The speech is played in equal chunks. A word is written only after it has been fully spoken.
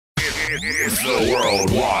It's the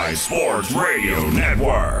Worldwide Sports Radio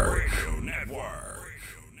Network.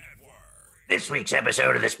 This week's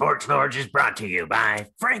episode of the Sports Lords is brought to you by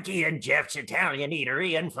Frankie and Jeff's Italian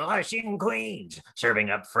Eatery in Flushing, Queens, serving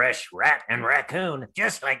up fresh rat and raccoon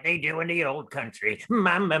just like they do in the old country.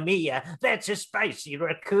 Mamma mia, that's a spicy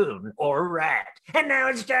raccoon or rat. And now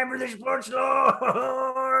it's time for the Sports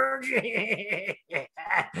Lords.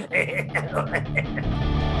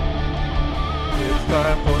 It's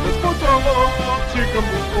time for the Sports Lords. Here comes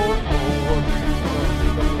the Sports Lords. It's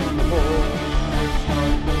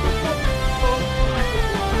time for the Sports Lords.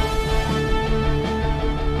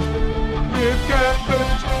 With Captain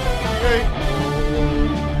Jay.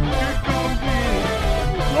 Here comes the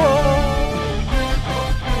Lord. Here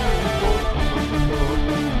comes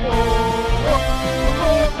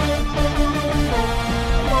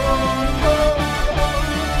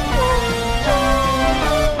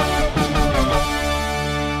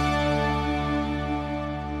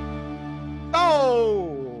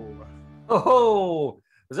Oh,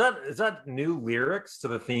 is that new lyrics to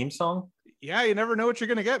the theme song? Yeah, you never know what you're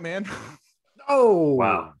gonna get, man. Oh,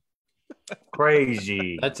 Wow.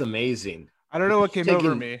 Crazy. that's amazing. I don't know what came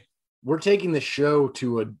over me. We're taking the show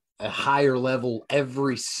to a higher level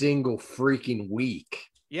every single freaking week.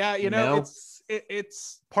 Yeah, you know?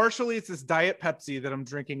 It's partially it's this Diet Pepsi that I'm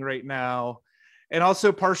drinking right now, and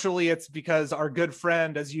also partially it's because our good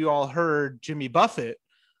friend, as you all heard, Jimmy Buffett,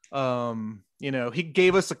 he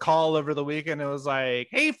gave us a call over the weekend and it was like,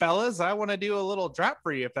 "Hey fellas, I want to do a little drop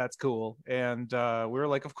for you if that's cool." And we were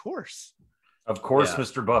like, "Of course." Of course, Yeah.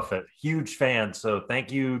 Mr. Buffett. Huge fan. So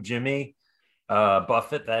thank you, Jimmy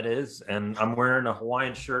Buffett, that is. And I'm wearing a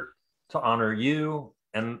Hawaiian shirt to honor you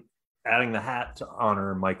and adding the hat to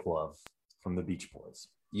honor Mike Love from the Beach Boys.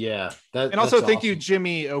 Yeah, And also that's thank you, awesome.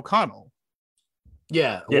 Jimmy O'Connell.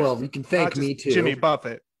 Yeah, Yes. well, you can thank Not me just too. Jimmy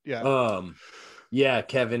Buffett. Yeah. Yeah,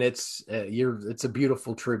 Kevin, it's a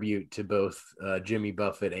beautiful tribute to both Jimmy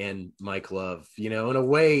Buffett and Mike Love. You know, in a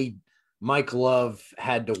way, Mike Love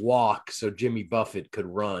had to walk so Jimmy Buffett could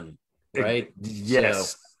run, right?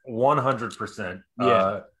 Yes, 100%.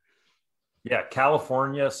 Yeah.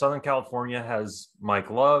 Southern California has Mike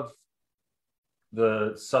Love.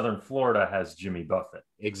 The Southern Florida has Jimmy Buffett.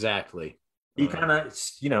 Exactly. He kind of,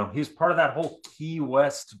 he's part of that whole Key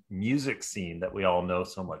West music scene that we all know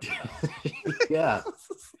so much about. Yeah.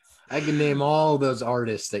 I can name all those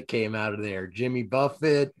artists that came out of there. Jimmy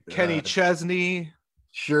Buffett, Kenny Chesney,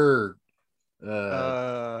 sure.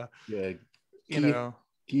 uh, Yeah, you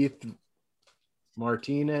Keith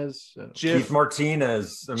Martinez. Keith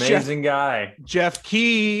Martinez, amazing guy. Jeff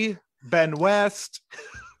Key, Ben West.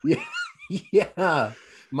 Yeah.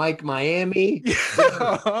 Mike Miami.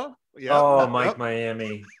 Yeah. Oh, Mike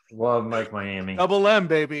Miami. Love Mike Miami. Double M,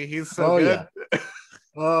 baby. He's so good. Yeah.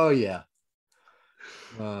 Oh yeah.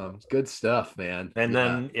 Good stuff, man. And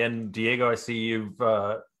Yeah. then Diego, I see you've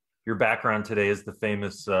your background today is the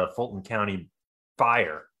famous Fulton County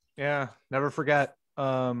fire. Yeah, never forget.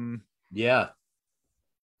 Yeah.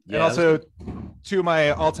 And also two of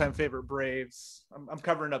my all-time favorite Braves. I'm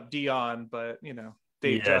covering up Dion, but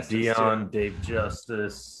Dave Justice. Dion, too. Dave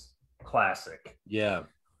Justice, classic. Yeah.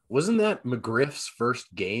 Wasn't that McGriff's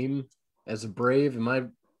first game as a Brave? Am I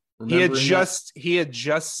He had remembering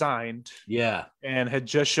just signed that? Yeah. and had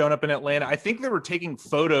just shown up in Atlanta. I think they were taking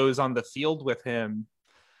photos on the field with him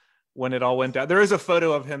when it all went down. There is a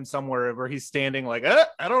photo of him somewhere where he's standing like,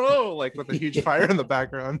 I don't know, like with a huge fire in the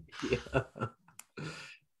background.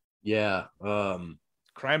 Yeah.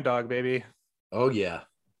 Crime Dog, baby. Oh yeah.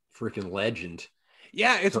 Freaking legend.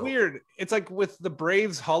 Yeah, it's So- weird. It's like with the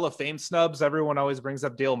Braves Hall of Fame snubs, everyone always brings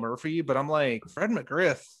up Dale Murphy, but I'm like, Fred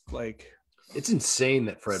McGriff, like It's insane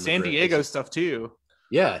that Fred San McGriff Diego is- stuff too.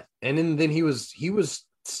 Yeah. And then he was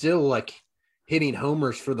still like hitting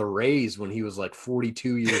homers for the Rays when he was like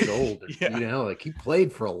 42 years old. Yeah. Like he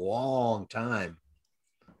played for a long time.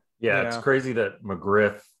 Yeah, it's Yeah. crazy that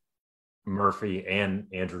McGriff, Murphy, and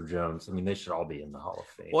Andrew Jones. I mean, they should all be in the Hall of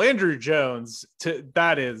Fame. Well, Andrew Jones,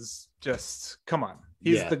 that is just come on.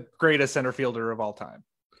 He's Yeah. the greatest center fielder of all time.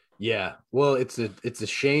 Yeah. Well, it's a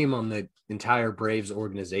shame on the entire Braves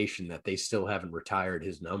organization that they still haven't retired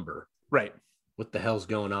his number. Right. What the hell's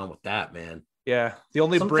going on with that, man? Yeah. The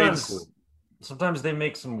only Sometimes they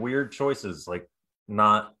make some weird choices, like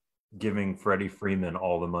not giving Freddie Freeman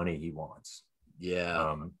all the money he wants.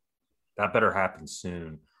 Yeah. That better happen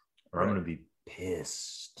soon, or I'm Right. going to be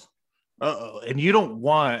pissed. And you don't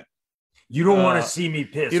want You don't want to see me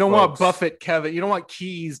pissed. you don't want folks. Buffett Kevin. You don't want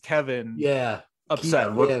Keys Kevin Yeah. upset.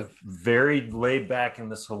 I look Yeah. very laid back in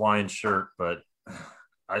this Hawaiian shirt, but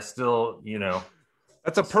I still,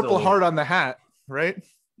 That's a purple still- heart on the hat, right?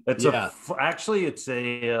 It's Yeah. actually it's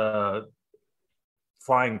a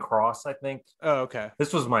flying cross, I think. Oh, okay.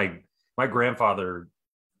 This was my grandfather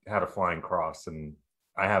had a flying cross, and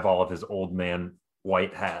I have all of his old man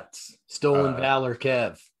white hats. Stolen valor,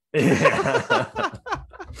 Kev.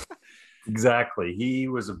 Exactly. He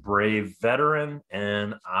was a brave veteran,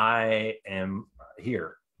 and I am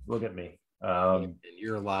here. Look at me. And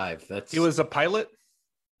you're alive. He was a pilot.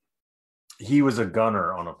 He was a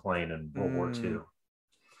gunner on a plane in World War II.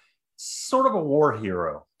 Sort of a war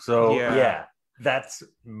hero. So yeah, that's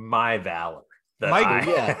my valor.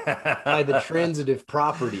 By the transitive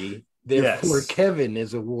property. Therefore, Kevin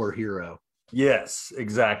is a war hero. Yes,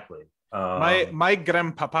 exactly. My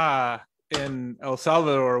grandpapa in El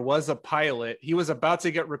Salvador was a pilot. He was about to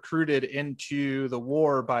get recruited into the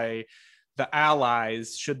war by the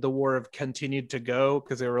Allies should the war have continued to go,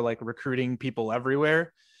 because they were like recruiting people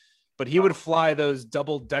everywhere. But he would fly those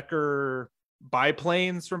double-decker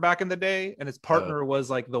biplanes from back in the day, and his partner was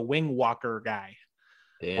like the wing walker guy.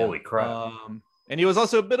 Damn. Holy crap. And he was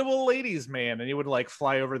also a bit of a ladies' man, and he would like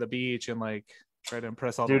fly over the beach and like try to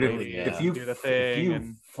impress all the ladies. If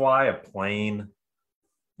you fly a plane,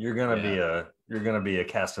 you're gonna be a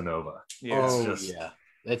Casanova. Yeah,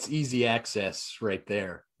 that's easy access right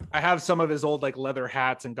there. I have some of his old like leather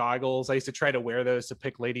hats and goggles. I used to try to wear those to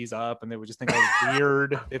pick ladies up, and they would just think I was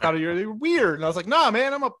weird. They thought they were weird, and I was like, "Nah,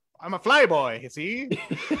 man, I'm a fly boy. You see?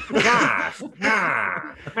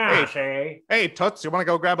 Hey, Toots, you want to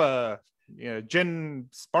go grab a gin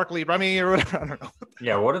sparkly rummy or whatever?" I don't know.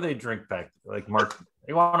 Yeah, what do they drink back? Like you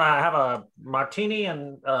want to have a martini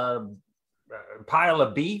and a pile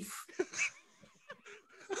of beef?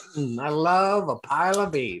 I love a pile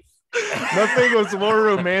of beef. Nothing was more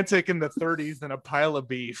romantic in the 30s than a pile of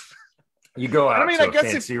beef. You go out to a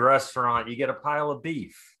guess fancy restaurant, you get a pile of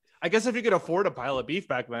beef. I guess if you could afford a pile of beef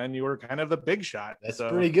back then, you were kind of the big shot. That's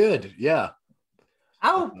pretty good. Yeah.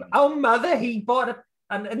 Oh, mother, he bought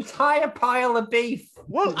an entire pile of beef.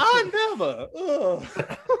 Well, I never.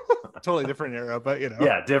 Totally different era, but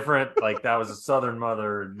Yeah, different. Like that was a Southern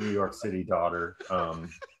mother, New York City daughter.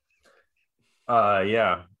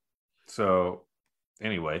 Yeah. So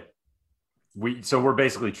anyway, we're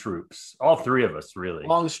basically troops. All three of us, really.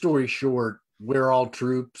 Long story short, we're all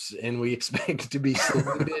troops, and we expect to be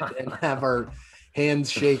saluted and have our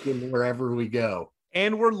hands shaken wherever we go.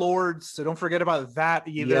 And we're lords, so don't forget about that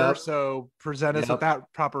either. Yep. So present us with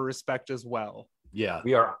that proper respect as well. Yeah,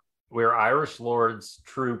 we're Irish lords,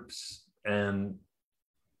 troops, and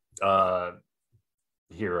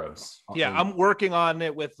heroes. Yeah, I'm working on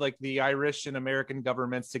it with like the Irish and American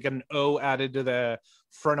governments to get an O added to the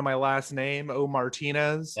front of my last name, O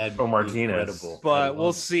Martinez. Martinez. Incredible. But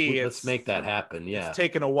we'll see. Let's make that happen. Yeah, it's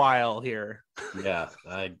taken a while here. Yeah,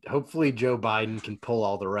 hopefully Joe Biden can pull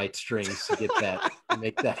all the right strings to get that, to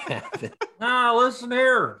make that happen. Nah, listen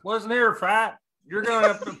here, fat. You're gonna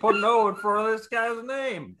have to put an O in front of this guy's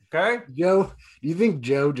name, okay? Joe, do you think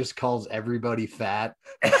Joe just calls everybody fat?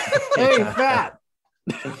 Hey, fat.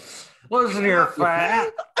 Listen here,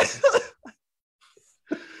 fat.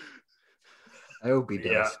 I hope he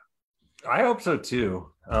does. Yeah, I hope so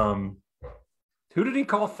too. Who did he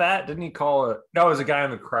call fat? Didn't he call it? No, it was a guy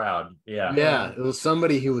in the crowd. Yeah, it was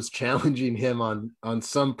somebody who was challenging him on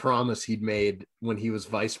some promise he'd made when he was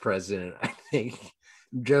vice president. I think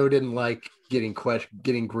Joe didn't like getting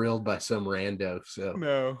grilled by some rando. So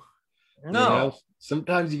no.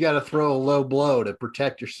 Sometimes you got to throw a low blow to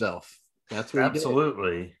protect yourself. That's what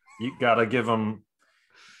absolutely. You got to give him.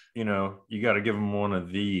 You got to give him one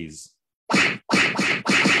of these.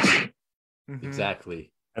 Mm-hmm.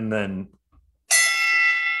 Exactly. And then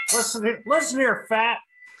listen here, fat.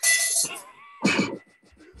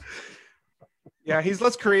 Yeah, he's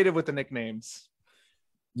less creative with the nicknames.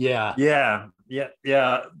 Yeah.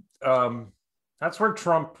 That's where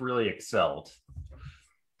Trump really excelled.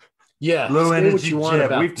 Yeah, low energy what you want jet.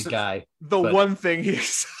 about the guy. One thing he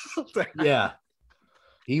excelled at. Yeah,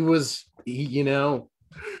 he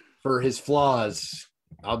for his flaws,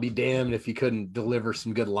 I'll be damned if he couldn't deliver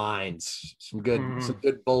some good lines, some good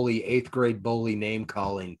bully, 8th grade bully name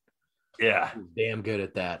calling. Yeah, damn good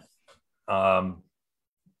at that.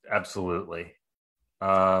 Absolutely.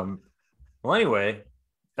 Well, anyway,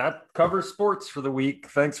 that covers sports for the week.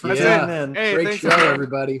 Thanks for tuning in. Hey, great show,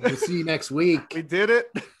 everybody. We'll see you next week. We did it.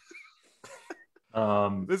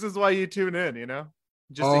 This This is why you tune in,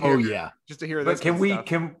 just to hear this. But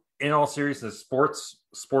can in all seriousness,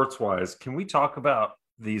 sports wise, can we talk about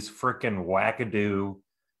these freaking wackadoo,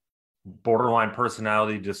 borderline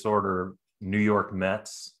personality disorder New York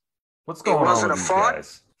Mets? What's going on with these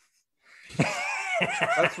guys?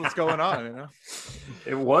 That's what's going on,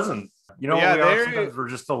 It wasn't You know, Yeah, we are they're- sometimes we're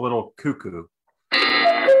just a little cuckoo.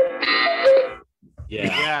 Yeah.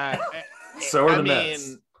 Yeah. So are the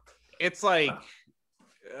Mets. It's like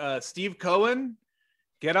Steve Cohen,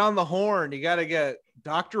 get on the horn. You got to get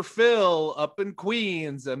Dr. Phil up in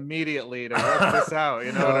Queens immediately to work this out.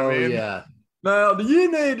 You know what I mean? Yeah. Now,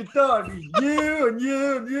 you need to talk to you and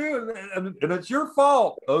you and you, and it's your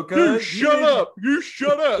fault, okay? You shut up. You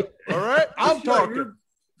shut up. All right? I'm talking.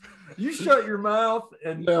 You shut your mouth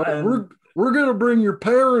and, Now, and we're gonna bring your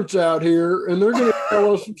parents out here, and they're gonna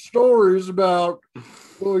tell us some stories about,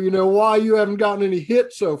 well, you know, why you haven't gotten any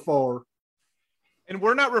hits so far. And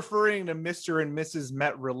we're not referring to Mr. and Mrs.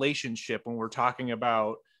 Met relationship when we're talking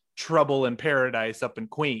about Trouble in Paradise up in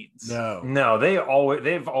Queens. no,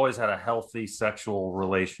 they've always had a healthy sexual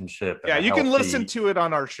relationship. and Yeah, a you can healthy- listen to it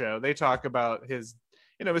on our show. They talk about his,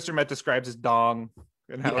 Mr. Met describes his dong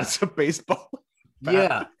and how Yeah. it's a baseball. bat.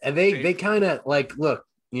 Yeah, and they kind of like, look,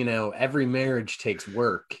 you know, every marriage takes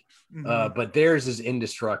work, Mhm. but theirs is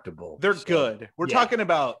indestructible. They're So, good. We're yeah. talking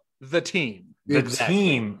about the team. the Exactly.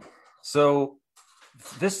 team. So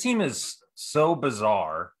this team is so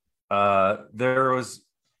bizarre. There was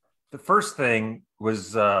the first thing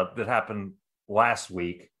was that happened last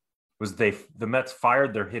week was the Mets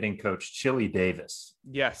fired their hitting coach Chili Davis,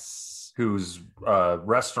 Yes. whose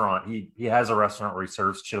restaurant he has a restaurant where he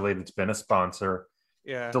serves chili that's been a sponsor.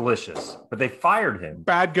 Yeah. Delicious, but they fired him.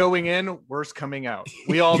 Bad going in, worse coming out.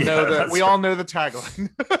 We all Yeah, know that. that's We all know the tagline.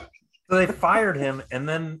 So they fired him, and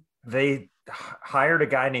then they hired a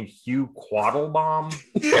guy named Hugh Quattlebaum.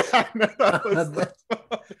 Yeah, I know, that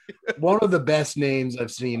was- One of the best names I've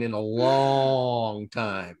seen in a long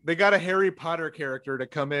time. they got a Harry Potter character to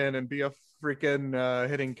come in and be a freaking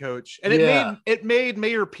hitting coach, and Yeah. it made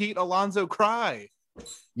Mayor Pete Alonso cry.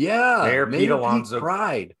 Yeah, Mayor Pete Alonso.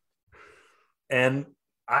 cried. And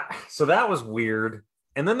so that was weird.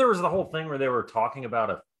 And then there was the whole thing where they were talking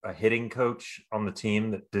about a hitting coach on the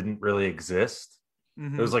team that didn't really exist.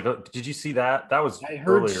 Mhm. It was like, did you see that? That was I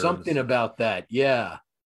heard earlier. something about that. Yeah.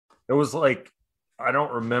 It was like, I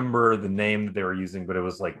don't remember the name that they were using, but it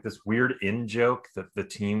was like this weird in joke that the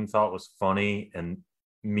team thought was funny and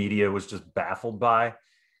media was just baffled by.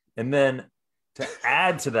 And then to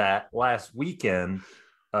add to that, last weekend,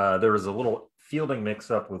 there was a little fielding mix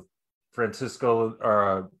up with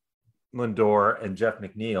Francisco Lindor and Jeff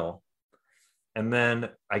McNeil. And then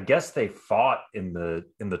I guess they fought in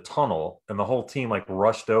the tunnel, and the whole team like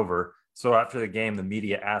rushed over. So after the game, the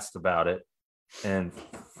media asked about it, and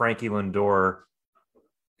Frankie Lindor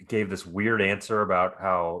gave this weird answer about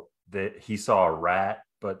how that he saw a rat,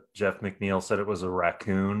 but Jeff McNeil said it was a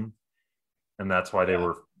raccoon, and that's why they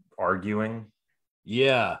were arguing.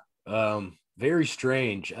 Yeah. Very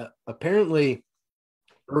strange. Apparently,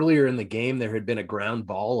 earlier in the game, there had been a ground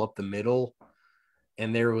ball up the middle,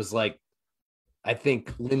 and there was like, I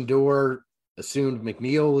think Lindor assumed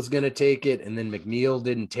McNeil was going to take it, and then McNeil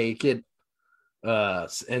didn't take it.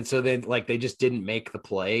 And so they just didn't make the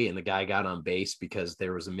play, and the guy got on base because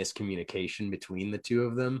there was a miscommunication between the two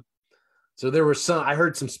of them. So there was I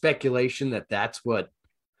heard some speculation that that's what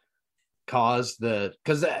caused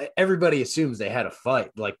because everybody assumes they had a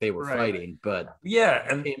fight, like they were Right. fighting, but Yeah,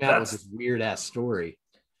 and came out with this weird ass story.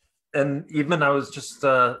 and even I was just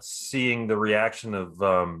seeing the reaction of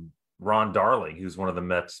Ron Darling, who's one of the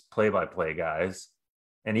Mets play-by-play guys,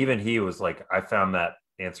 and even he was like, I found that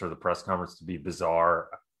answer of the press conference to be bizarre.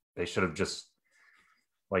 They should have just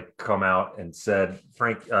like come out and said,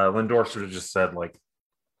 Lindor should have just said, like,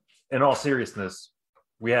 in all seriousness,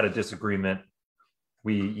 we had a disagreement.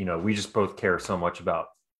 We just both care so much about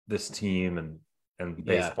this team and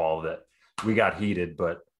baseball that we got heated,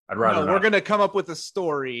 but I'd rather We're not. going to come up with a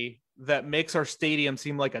story that makes our stadium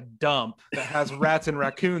seem like a dump that has rats and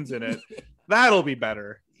raccoons in it. That'll be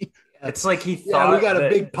better. It's like he Yeah, thought we got a that-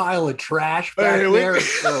 big pile of trash back Hey, we- there.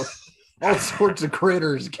 So all sorts of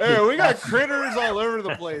critters. Hey, we got critters all over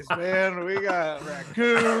the place, man. We got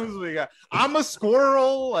raccoons. I'm a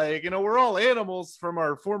squirrel. Like, we're all animals from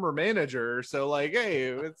our former manager. So, like, hey,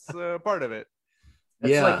 it's part of it. It's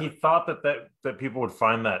Yeah. like he thought that people would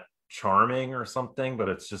find that charming or something, but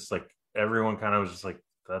it's just like everyone kind of was just like,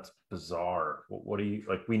 that's bizarre. What do you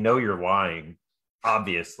like? We know you're lying,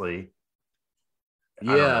 obviously. I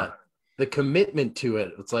don't Yeah. know. The commitment to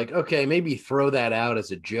it. It's like, okay, maybe throw that out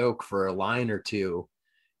as a joke for a line or two.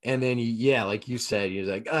 And then, like you said, you're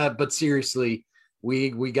like, but seriously,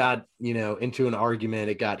 we got, into an argument.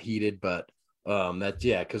 It got heated, but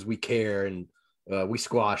because we care and we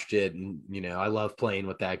squashed it. And, I love playing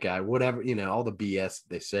with that guy, whatever, all the BS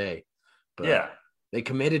they say. But Yeah. they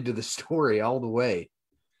committed to the story all the way.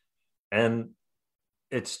 And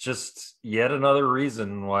it's just yet another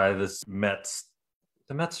reason why the Mets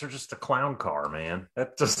are just a clown car, man.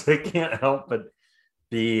 That just they can't help but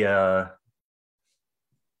be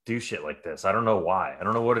do shit like this. I don't know why. I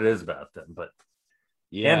don't know what it is about them, but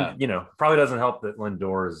Yeah. and probably doesn't help that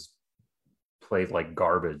Lindor has played like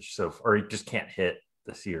garbage, so or he just can't hit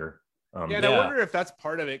this year. And I wonder if that's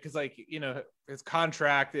part of it, because his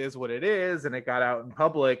contract is what it is, and it got out in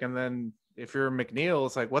public. And then if you're McNeil,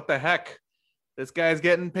 it's like, what the heck? This guy's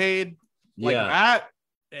getting paid like that,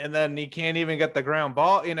 and then he can't even get the ground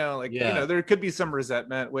ball. There could be some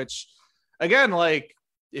resentment. Which, again, like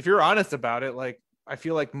if you're honest about it, like I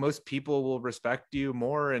feel like most people will respect you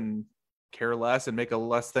more and care less and make a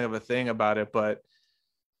less thing of a thing about it. But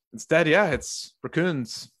instead, it's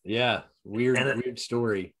raccoons. Yeah, weird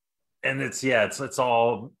story. And it's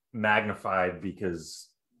all magnified because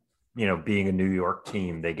being a New York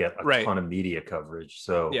team, they get a ton of media coverage.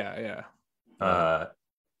 So but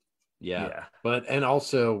and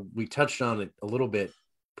also we touched on it a little bit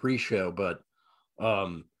pre-show, but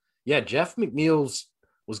Jeff McNeil's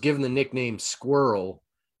was given the nickname Squirrel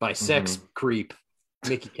by sex creep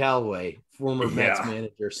Mickey Callaway, former Mets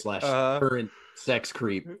manager / current sex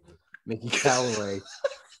creep Mickey Callaway.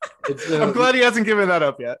 I'm glad he hasn't given that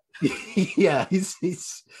up yet. Yeah, he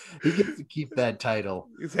gets to keep that title.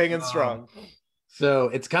 He's hanging strong. So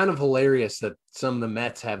it's kind of hilarious that some of the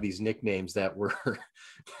Mets have these nicknames that were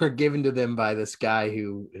given to them by this guy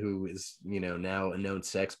who is now a known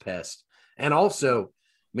sex pest. And also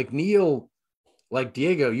McNeil, like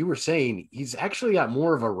Diego, you were saying, he's actually got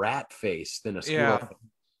more of a rat face than a squirrel.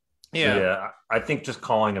 Yeah. I think just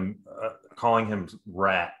calling him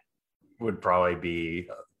rat would probably be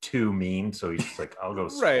too mean. So he's just like, I'll go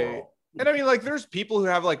squirrel. Right. And I mean, like, there's people who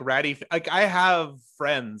have like ratty, like I have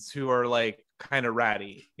friends who are like kind of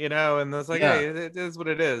ratty, and it's like, hey, it is what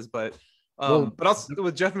it is. But but also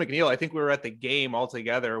with Jeff McNeil, I think we were at the game all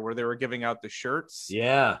together where they were giving out the shirts.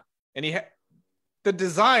 Yeah. And the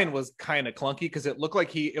design was kind of clunky because it looked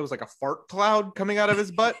like it was like a fart cloud coming out of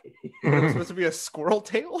his butt. It was supposed to be a squirrel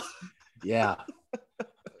tail. Yeah.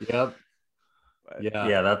 Yep.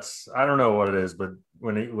 Yeah, that's, I don't know what it is, but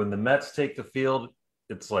when the Mets take the field,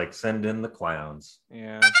 it's like send in the clowns.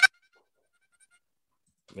 Yeah.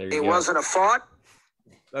 It wasn't a fart.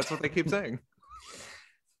 That's what they keep saying.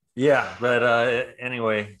 Yeah, but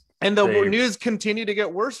anyway. And the news continue to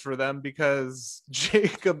get worse for them because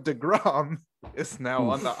Jacob deGrom is now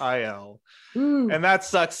on the IL. And that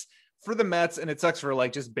sucks for the Mets, and it sucks for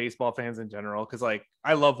like just baseball fans in general, because like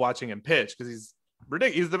I love watching him pitch because he's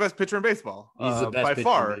ridiculous. He's the best pitcher in baseball. He's the best by pitcher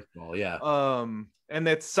far. in baseball, yeah. And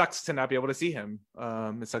it sucks to not be able to see him.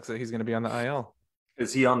 It sucks that he's going to be on the IL.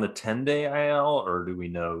 Is he on the 10-day IL, or do we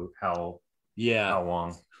know how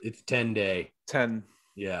long? It's 10-day. 10.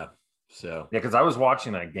 Yeah. So because I was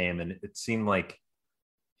watching that game and it seemed like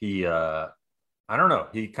he I don't know,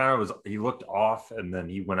 he looked off, and then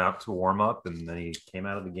he went out to warm up, and then he came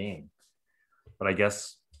out of the game. But I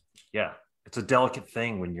guess it's a delicate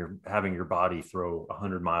thing when you're having your body throw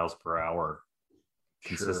 100 miles per hour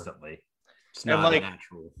consistently. It's not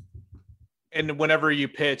natural. And whenever you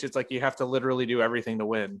pitch, it's like you have to literally do everything to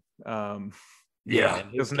win.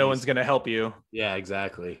 Because no one's going to help you. Yeah,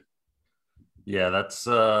 exactly. Yeah, that's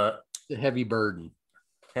a heavy burden.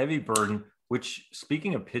 Which,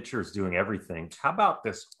 speaking of pitchers doing everything, how about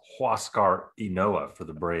this Huascar Ynoa for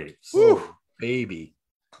the Braves? Woo, baby.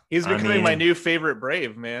 He's becoming my new favorite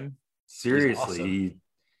Brave, man. Seriously,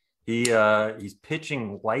 awesome. He's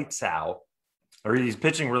pitching lights out, or he's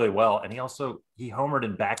pitching really well, and he homered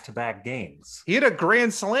in back-to-back games. He had a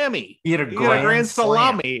grand salami. He had a grand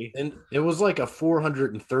salami, and it was like a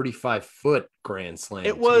 435-foot grand slam.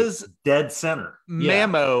 It was dead center,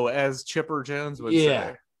 mammo, as Chipper Jones would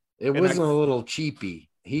say. It wasn't a little cheapy.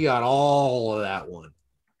 He got all of that one.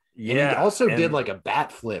 Yeah. And he also did like a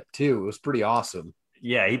bat flip too. It was pretty awesome.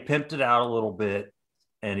 Yeah, he pimped it out a little bit,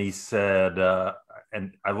 and he said,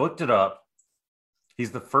 and I looked it up.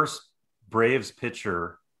 He's the first Braves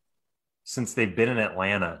pitcher since they've been in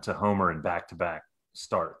Atlanta to homer in back-to-back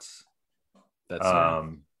starts. That's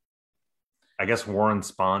I guess Warren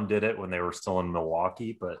Spahn did it when they were still in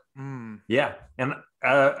Milwaukee, but yeah. And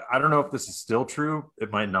I don't know if this is still true.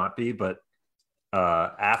 It might not be, but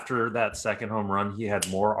after that second home run, he had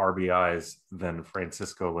more RBIs than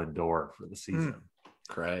Francisco Lindor for the season.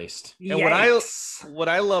 Christ. And what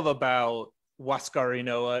I love about Huascar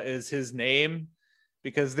Ynoa is his name,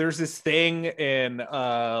 because there's this thing in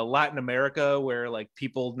Latin America where like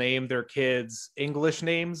people name their kids English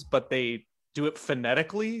names, but they do it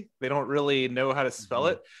phonetically. They don't really know how to spell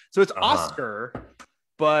it. So it's Oscar,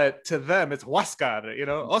 but to them it's Huascar,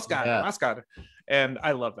 Oscar. and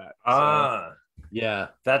I love that. Yeah.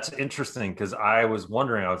 That's interesting because I was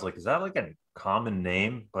wondering. I was like, is that like a common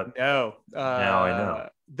name? But No, now I know.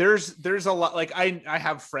 There's a lot. Like I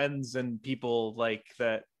have friends and people like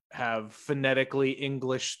that have phonetically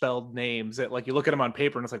English spelled names that like you look at them on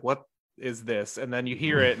paper and it's like, what is this? And then you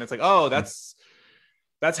hear it and it's like, oh, that's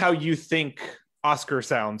how you think Oscar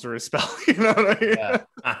sounds or is spelled. You know what I mean? Yeah.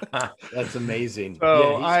 That's amazing.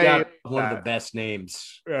 So yeah, he's got one of the best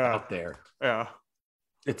names out there. Yeah.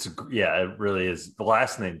 It really is. The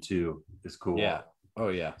last name too is cool. Yeah. Oh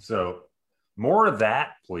yeah. So more of that,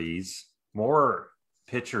 please. More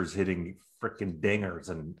pitchers hitting freaking dingers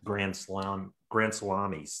and grand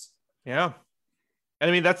salamis. Yeah. And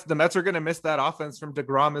I mean, the Mets are going to miss that offense from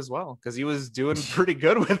DeGrom as well, because he was doing pretty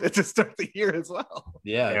good with it to start the year as well.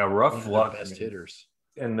 Yeah. Rough luck. Best hitters.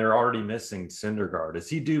 And they're already missing Syndergaard. Is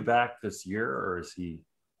he due back this year or is he?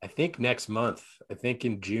 I think next month. I think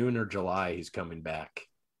in June or July he's coming back.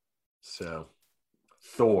 So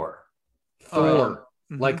Thor,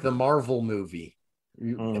 like the Marvel movie.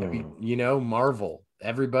 You know, Marvel.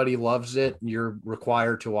 Everybody loves it. You're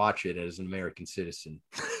required to watch it as an American citizen.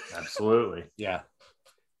 Absolutely. Yeah.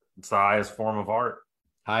 It's the highest form of art.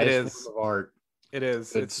 Highest form of art. It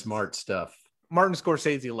is. It's smart stuff. Martin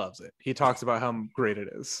Scorsese loves it. He talks about how great it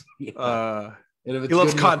is. Yeah. He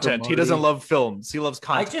loves content. He doesn't love films. He loves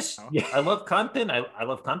content. I love content. I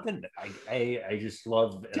love content. I just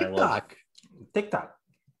love TikTok. TikTok.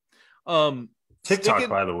 TikTok,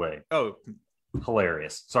 by the way. Oh,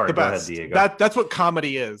 hilarious. Sorry, go ahead, Diego. That's what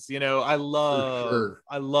comedy is. You know, I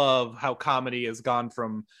love how comedy has gone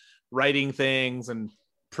from writing things and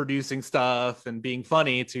producing stuff and being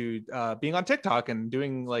funny to being on TikTok and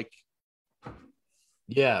doing like.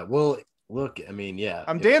 Yeah. Well, look, I mean, yeah.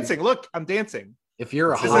 I'm dancing. Look, I'm dancing. If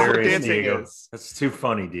you're hilarious, Diego. That's too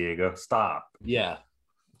funny, Diego. Stop. Yeah.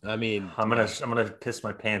 I mean, I'm gonna piss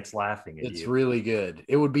my pants laughing at you. It's really good.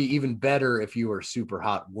 It would be even better if you were a super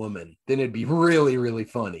hot woman. Then it'd be really, really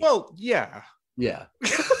funny. Well, yeah.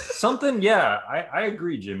 Something. Yeah, I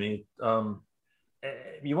agree, Jimmy. You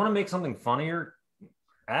want to make something funnier?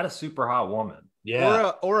 Add a super hot woman.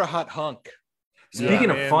 Yeah, or a hot hunk. Speaking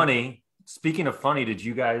of funny, did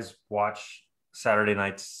you guys watch Saturday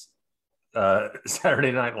Night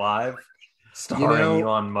Live? Starring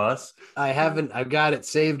Elon Musk. I haven't. I've got it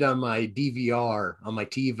saved on my DVR on my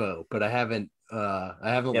TiVo, but I haven't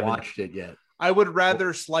watched it yet. I would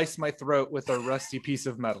rather slice my throat with a rusty piece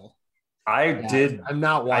of metal. I'm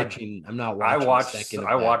not watching. I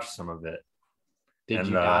watched some of it. Did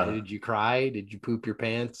you cry? Did you poop your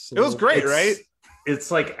pants? It was great, right?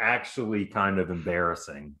 It's like actually kind of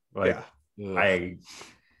embarrassing. Like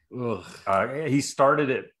he started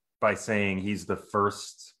it by saying he's the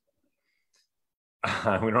first.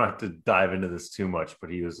 We don't have to dive into this too much,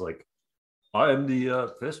 but he was like, I am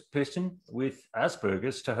the first person with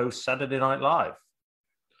Asperger's to host Saturday Night Live.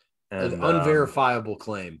 And, an unverifiable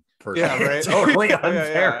claim. Yeah, right. Totally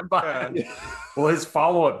unverified. Yeah. Well, his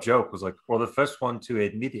follow-up joke was like, well, the first one to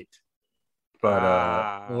admit it.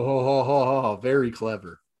 But very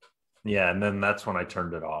clever. Yeah, and then that's when I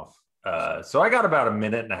turned it off. So I got about a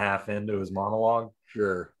minute and a half into his monologue.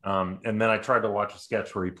 Sure. And then I tried to watch a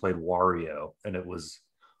sketch where he played Wario, and it was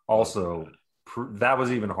also that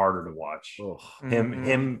was even harder to watch.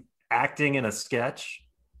 Him acting in a sketch.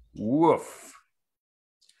 Woof.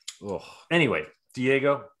 Anyway,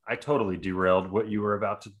 Diego, I totally derailed what you were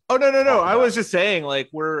about to. Oh no! I was just saying, like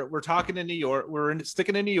we're talking in New York. We're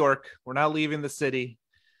sticking in New York. We're not leaving the city,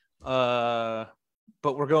 but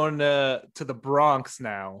we're going to the Bronx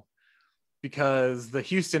now because the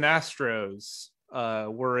Houston Astros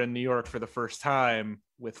were in New York for the first time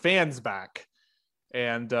with fans back,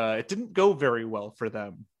 and it didn't go very well for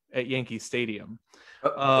them at Yankee Stadium.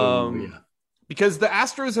 Because the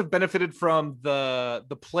Astros have benefited from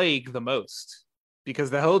the plague the most, because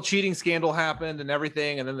the whole cheating scandal happened and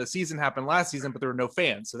everything, and then the season happened last season, but there were no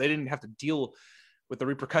fans, so they didn't have to deal with the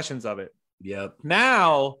repercussions of it. Yep.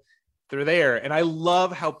 Now they're there, and I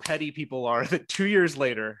love how petty people are that 2 years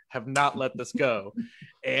later have not let this go.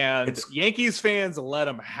 And Yankees fans let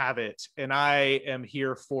them have it, and I am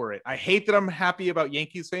here for it. I hate that I'm happy about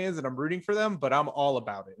Yankees fans and I'm rooting for them, but I'm all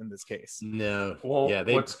about it in this case. No. Well, yeah,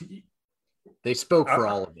 they spoke for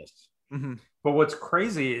all of us. Mm-hmm. But what's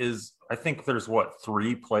crazy is I think there's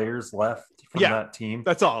 3 players left from that team.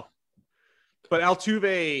 That's all. But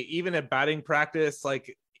Altuve, even at batting practice,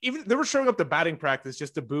 even they were showing up to batting practice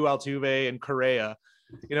just to boo Altuve and Correa.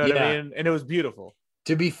 You know what I mean? And it was beautiful.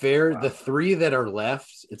 To be fair, the 3 that are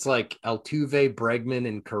left, it's like Altuve, Bregman,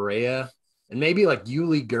 and Correa, and maybe like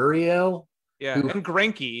Yuli Gurriel. Yeah, who- and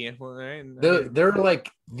Greinke. Well, they're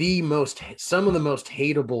like some of the most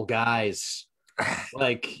hateable guys.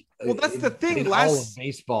 Like, Well, that's the thing. in all of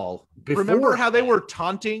baseball. Remember how they that. were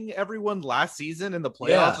taunting everyone last season in the playoffs?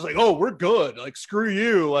 Yeah. It's like, oh, we're good. Like, screw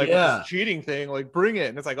you. Like, with Yeah. this cheating thing. Like, bring it.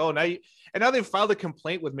 And it's like, oh, now they've filed a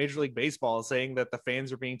complaint with Major League Baseball saying that the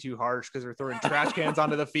fans are being too harsh because they're throwing trash cans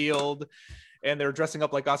onto the field, and they're dressing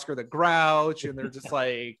up like Oscar the Grouch, and they're just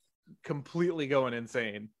like completely going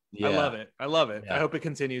insane. Yeah, I love it. I love it. Yeah. I hope it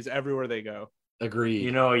continues everywhere they go. agreed.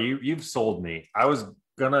 You know, you've sold me. I was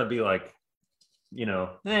gonna be like,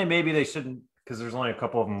 maybe they shouldn't because there's only a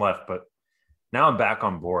couple of them left, but now I'm back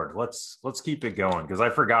on board. Let's keep it going because I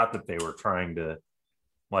forgot that they were trying to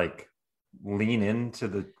like lean into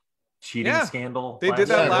the cheating Yeah. scandal. They did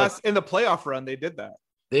that Yeah, in the playoff run. They did that.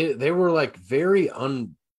 They were like very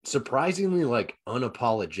surprisingly like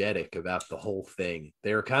unapologetic about the whole thing.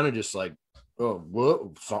 They were kind of just like, oh, what?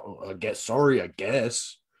 I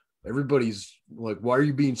guess everybody's like, why are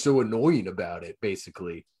you being so annoying about it?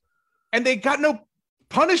 Basically, And they got no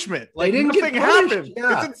punishment. Like, didn't get nothing punished. happened.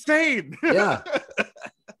 Yeah. It's insane. Yeah.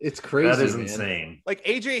 It's crazy. That is man. insane. Like,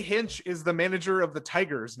 AJ Hinch is the manager of the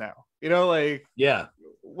Tigers now. Like, Yeah,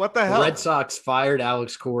 what the the hell? Red Sox fired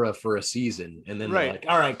Alex Cora for a season, and then they're Right. like,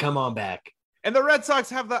 all right, come on back. And the Red Sox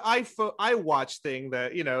have the iWatch thing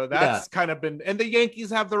that, that's kind of been, and the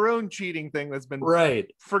Yankees have their own cheating thing that's been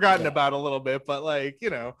Right. forgotten Yeah. about a little bit. But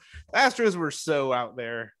the Astros were so out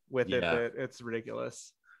there with it Yeah. that it's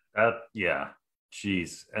ridiculous. Yeah.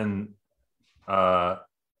 Jeez. And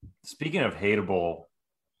speaking of hateable,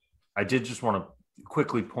 I did just want to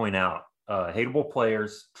quickly point out hateable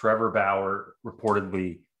players. Trevor Bauer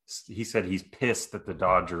reportedly, he said he's pissed that the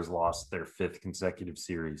Dodgers lost their 5th consecutive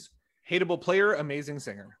series. Hateable player, amazing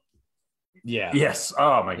singer. Yeah. Yes.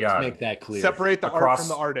 Oh my Let's God. make that clear. Separate the art Across- from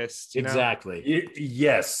the artist. Exactly.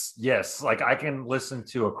 Yes. Like I can listen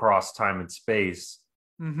to Across Time and Space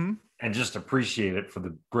Mm-hmm. and just appreciate it for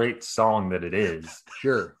the great song that it is.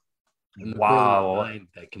 Sure. And the Wow. brilliant mind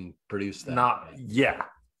that can produce that. Yeah.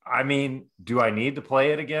 I mean, do I need to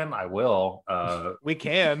play it again? I will. We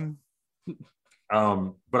can.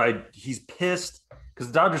 But he's pissed because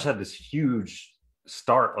the Dodgers had this huge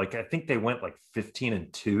start. Like I think they went like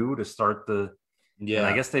 15-2 to start the. Yeah. And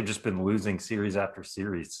I guess they've just been losing series after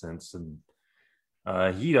series since, and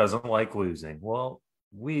he doesn't like losing. Well,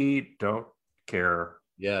 we don't care.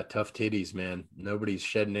 Yeah, tough titties, man. Nobody's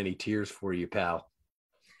shedding any tears for you, pal.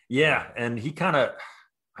 Yeah, and he kind of,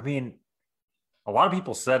 I mean, a lot of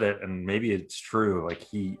people said it, and maybe it's true. Like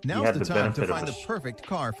he Now's had the the time to benefit find of the a perfect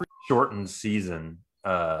car for shortened season.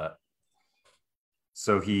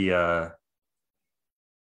 So he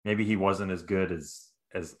maybe he wasn't as good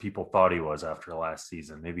as people thought he was after last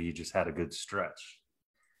season. Maybe he just had a good stretch.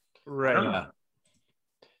 Right. Yeah.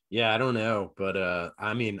 Yeah, I don't know, but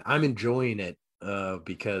I mean, I'm enjoying it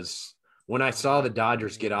because when I saw the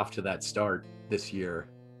Dodgers get off to that start this year.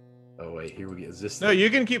 Oh wait, here we go. Is this No, you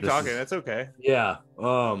can keep This talking. is- It's okay. Yeah.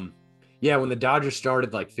 Yeah, when the Dodgers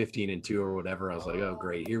started like 15-2 or whatever, I was like, oh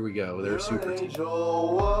great, here we go. They're a super team.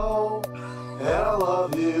 Angel, whoa, and I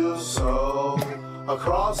love you so.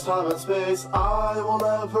 Across time and space, I will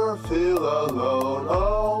never feel alone.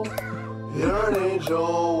 Oh, you're an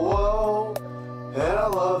angel, whoa, and I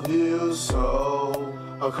love you so.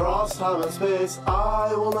 Across time and space,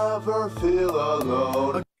 I will never feel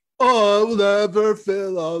alone. Oh, I'll never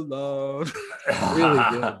feel alone. Really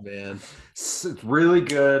good, man. It's really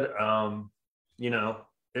good.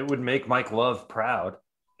 It would make Mike Love proud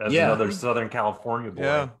as Yeah. another Southern California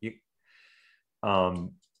boy.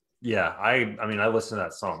 Yeah. I mean, I listen to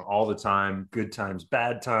that song all the time. Good times,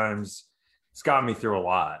 bad times. It's got me through a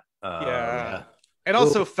lot. Yeah. And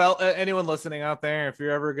also, anyone listening out there, if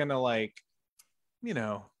you're ever gonna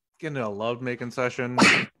get into a love making session,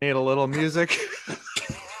 need a little music.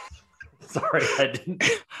 Sorry, I didn't.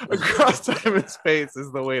 Across time and space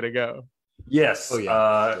is the way to go. Yes. Oh,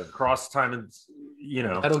 yeah. Cross time and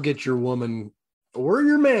That'll get your woman or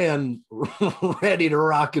your man ready to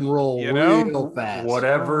rock and roll real fast.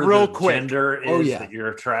 whatever Real the quick. gender is Oh, yeah. that you're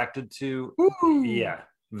attracted to. Woo! Yeah,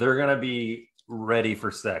 they're gonna be ready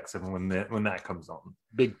for sex, and when that comes on.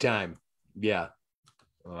 Big time. Yeah.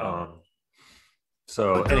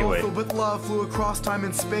 So A girl anyway, filled with love flew across time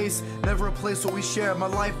and space. Never a place what we shared. My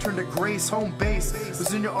life turned to grace. Home base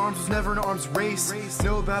was in your arms, was never an arms race.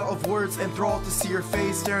 No battle of words, enthralled to see your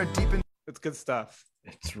face, staring deep in. It's good stuff.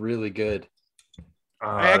 It's really good.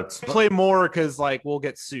 I it's, play more because we'll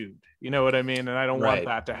get sued. You know what I mean? And I don't want Right.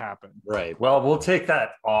 that to happen. Right. well, we'll take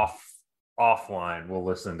that offline. We'll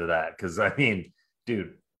listen to that because I mean,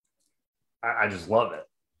 dude, I just love it.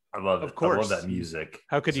 I love it. Of course. I love that music.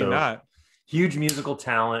 How could you So, not? huge musical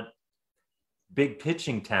talent, big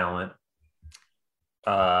pitching talent.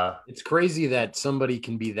 It's crazy that somebody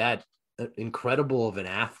can be that incredible of an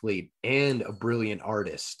athlete and a brilliant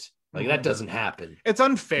artist. Like that doesn't happen. It's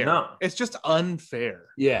unfair. No. It's just unfair.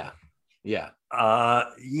 Yeah.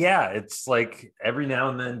 It's like every now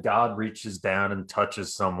and then God reaches down and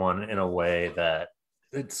touches someone in a way that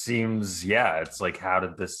it seems, it's like,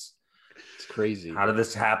 It's crazy. how did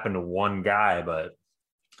this happen to one guy? But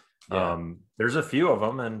there's a few of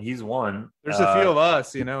them, and he's one. There's a few of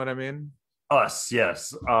us, you know what I mean? Us,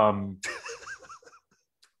 yes.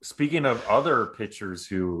 Speaking of other pitchers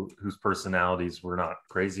whose personalities were not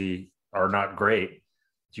crazy or not great,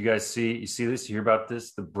 did you guys see this? You hear about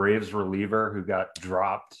this? The Braves reliever who got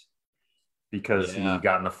dropped because he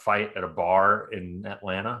got in a fight at a bar in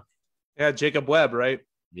Atlanta. Yeah, Jacob Webb, right?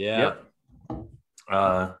 Yeah.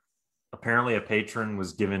 Yep. Apparently a patron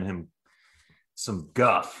was giving him some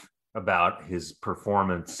guff about his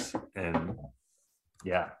performance, and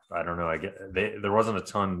I don't know. There wasn't a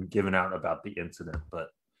ton given out about the incident, but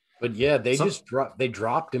yeah, they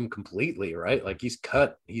dropped him completely, right? Like he's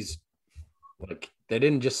cut. He's like, they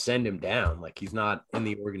didn't just send him down. Like he's not in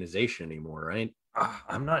the organization anymore, right?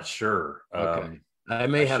 I'm not sure. Okay. I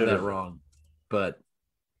may have that wrong, but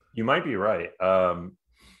you might be right.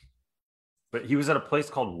 But he was at a place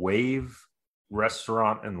called Wave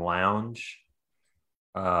Restaurant and Lounge.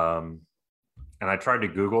 And I tried to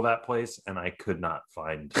Google that place and I could not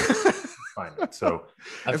find it. So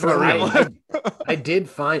I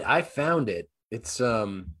found it. It's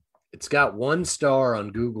got 1 star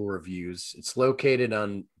on Google reviews. It's located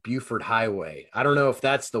on Buford Highway. I don't know if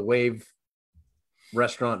that's the Wave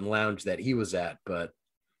Restaurant and Lounge that he was at, but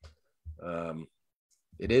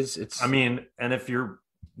it is. It's. I mean, and if you're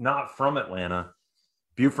not from Atlanta,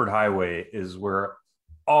 Buford Highway is where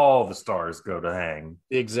all the stars go to hang.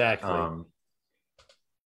 Exactly.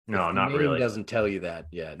 No, not really. Doesn't tell you that.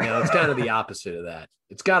 Yeah. No, it's kind of the opposite of that.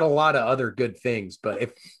 It's got a lot of other good things, but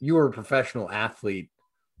if you were a professional athlete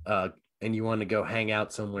and you want to go hang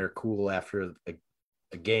out somewhere cool after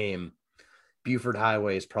a game, Buford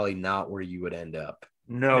Highway is probably not where you would end up.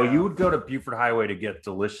 No, you would go to Buford Highway to get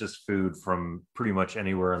delicious food from pretty much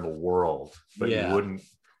anywhere in the world, but you wouldn't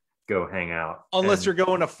go hang out. Unless you're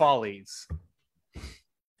going to Follies.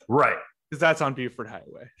 Right. Because that's on Buford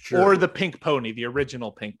Highway. Sure. Or the Pink Pony, the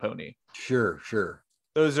original Pink Pony. Sure.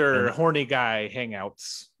 Those are horny guy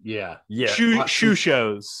hangouts. Yeah. Shoe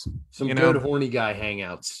shows. Some good horny guy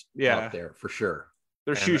hangouts out there for sure.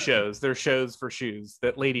 They're shoe shows. They're shows for shoes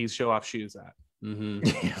that ladies show off shoes at. Mm-hmm.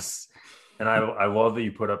 Yes. And I love that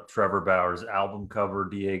you put up Trevor Bauer's album cover,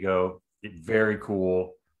 Diego. Very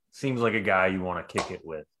cool. Seems like a guy you want to kick it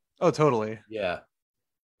with. Oh, totally. Yeah,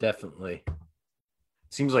 definitely.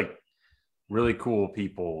 Seems like really cool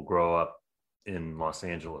people grow up in Los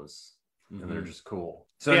Angeles, and they're just cool.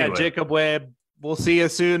 So anyway. Jacob Webb, we'll see you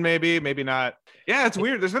soon, maybe not. Yeah, it's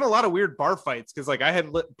weird. There's been a lot of weird bar fights because like I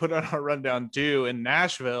had put on a rundown too in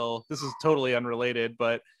Nashville. This is totally unrelated,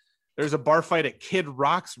 but there's a bar fight at Kid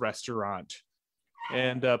Rock's restaurant,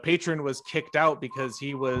 and a patron was kicked out because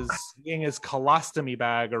he was swinging his colostomy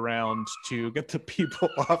bag around to get the people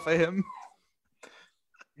off of him.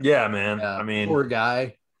 Yeah, man. I mean, poor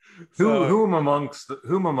guy. Whom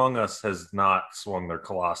among us has not swung their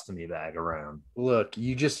colostomy bag around? Look,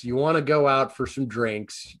 you want to go out for some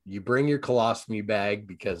drinks. You bring your colostomy bag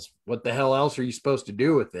because what the hell else are you supposed to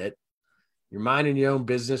do with it? You're minding your own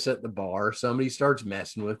business at the bar. Somebody starts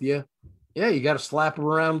messing with you. Yeah, you got to slap them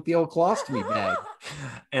around with the old colostomy bag.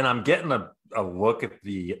 And I'm getting a look at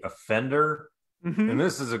the offender. Mm-hmm. And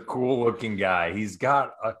this is a cool looking guy. He's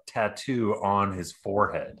got a tattoo on his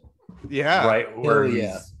forehead. Yeah. Right where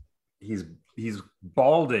he's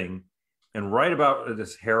balding, and right about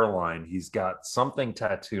this hairline, he's got something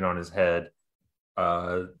tattooed on his head,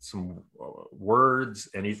 some words,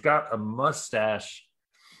 and he's got a mustache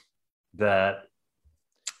that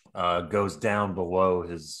goes down below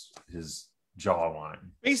his jawline.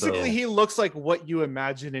 Basically, he looks like what you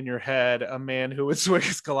imagine in your head a man who would swing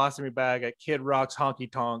his colostomy bag at Kid Rock's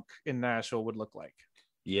Honky Tonk in Nashville would look like.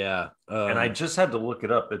 Yeah. And I just had to look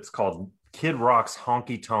it up. It's called Kid Rock's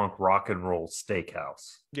Honky Tonk Rock and Roll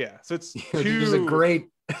Steakhouse. Yeah. So it's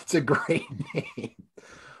a great name.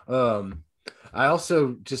 I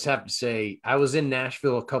also just have to say, I was in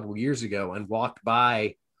Nashville a couple years ago and walked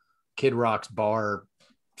by Kid Rock's bar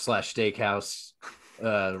 / steakhouse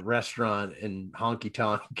restaurant and honky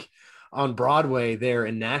tonk on Broadway there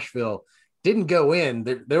in Nashville. Didn't go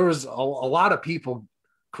in. There was a lot of people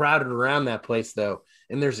crowded around that place though,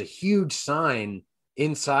 and there's a huge sign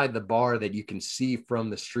inside the bar that you can see from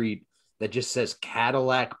the street that just says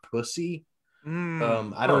Cadillac Pussy.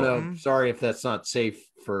 I don't know. Sorry if that's not safe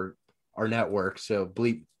for our network. So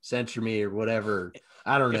bleep, censor me or whatever.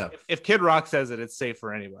 I don't know. If Kid Rock says it, it's safe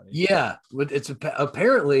for anybody. Yeah, but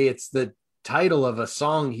apparently it's the title of a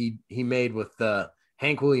song he made with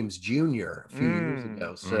Hank Williams Jr. a few years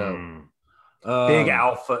ago. So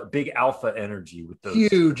big alpha energy with those.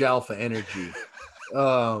 Huge alpha energy.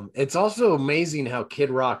 It's also amazing how Kid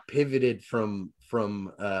Rock pivoted from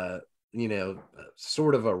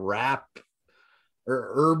sort of a rap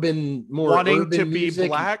or urban, more wanting urban to music. Be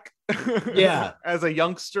black. Yeah, as a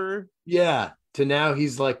youngster. Yeah, to now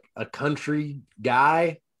he's like a country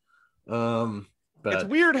guy. But it's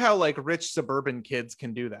weird how like rich suburban kids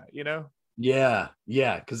can do that, you know? Yeah,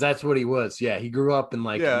 because that's what he was. Yeah, he grew up in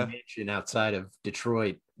like a mansion outside of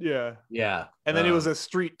Detroit. Yeah. And then he was a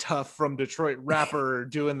street tough from Detroit rapper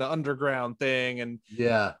doing the underground thing, and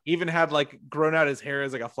even had like grown out his hair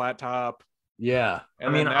as like a flat top. Yeah,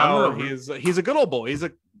 and now he's a good old boy.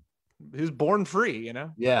 He's born free, you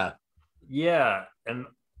know. Yeah, and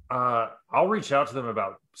I'll reach out to them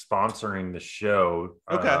about sponsoring the show.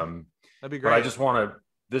 Okay, that'd be great. But I just want to.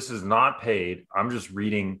 This is not paid. I'm just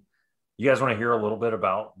reading. You guys want to hear a little bit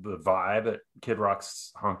about the vibe at Kid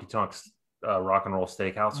Rock's Honky Tonk's Rock and Roll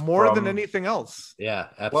Steakhouse? More than anything else. Yeah,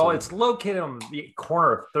 absolutely. Well, it's located on the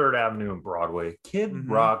corner of 3rd Avenue and Broadway. Kid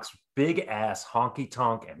Rock's big ass honky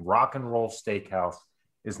tonk and rock and roll steakhouse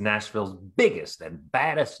is Nashville's biggest and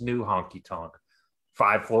baddest new honky tonk.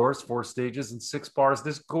 5 floors, 4 stages, and 6 bars.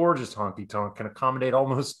 This gorgeous honky tonk can accommodate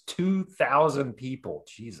almost 2,000 people.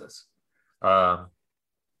 Jesus. Let's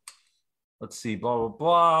see, blah, blah,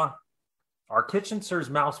 blah. Our kitchen serves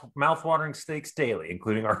mouth-watering steaks daily,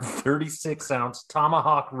 including our 36-ounce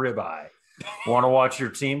tomahawk ribeye. Want to watch your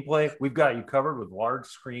team play? We've got you covered with large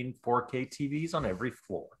screen 4K TVs on every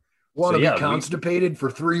floor. Want to be constipated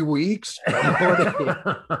for 3 weeks?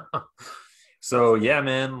 So yeah,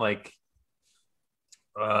 man, like,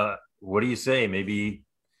 what do you say? Maybe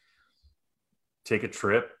take a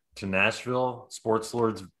trip to Nashville, Sports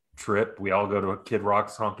Lords trip. We all go to a Kid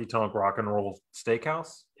Rock's Honky Tonk Rock and Roll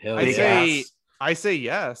Steakhouse. I say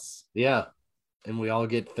yes. Yeah, and we all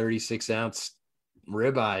get 36-ounce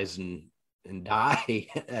ribeyes and die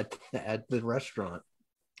at the restaurant.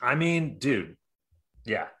 I mean, dude,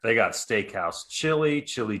 yeah, they got steakhouse chili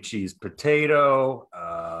cheese potato.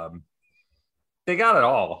 They got it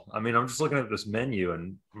all. I mean, I'm just looking at this menu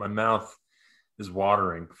and my mouth is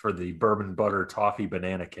watering for the bourbon butter toffee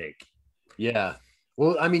banana cake. Yeah.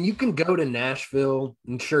 Well, I mean, you can go to Nashville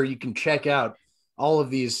and sure you can check out all of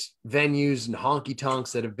these venues and honky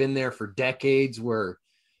tonks that have been there for decades where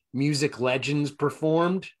music legends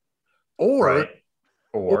performed, or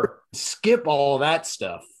skip all that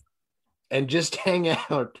stuff and just hang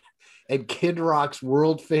out at Kid Rock's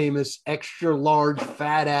world famous extra large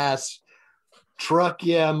fat ass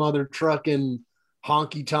mother trucking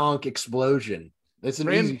honky tonk explosion. It's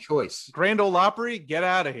an easy choice. Grand Ole Opry, get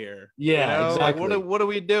out of here. Yeah, you know? Exactly. Like, what are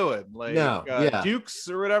we doing? Like, Dukes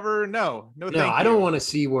or whatever? No, I don't want to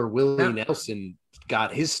see where Willie Nelson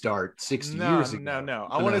got his start 60 years ago. No.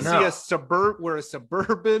 I want to see a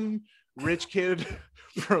suburban rich kid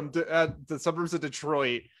from the suburbs of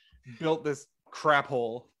Detroit built this crap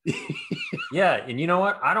hole. Yeah, and you know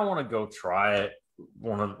what? I don't want to go try it.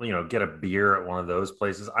 Want to get a beer at one of those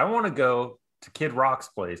places. I want to go to Kid Rock's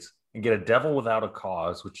place and get a Devil Without a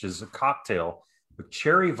Cause, which is a cocktail with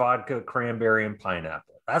cherry vodka, cranberry, and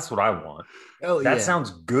pineapple. That's what I want. That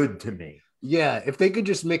sounds good to me. Yeah, if they could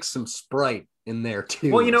just mix some Sprite in there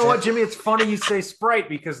too. Well, you know what, Jimmy? It's funny you say Sprite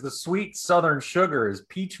because the sweet Southern sugar is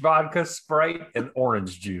peach vodka, Sprite, and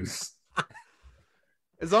orange juice.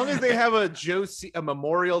 As long as they have a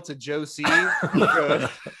memorial to Joe C.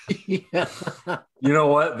 Yeah. You know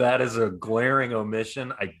what? That is a glaring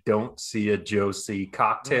omission. I don't see a Joe C.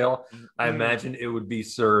 cocktail. I imagine it would be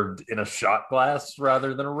served in a shot glass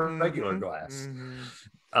rather than a regular glass.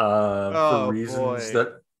 For reasons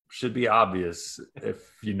that should be obvious if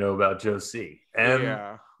you know about Joe C.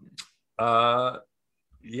 And but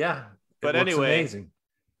anyway, amazing.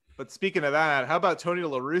 But speaking of that, how about Tony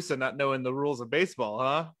La Russa not knowing the rules of baseball,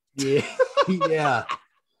 huh? Yeah.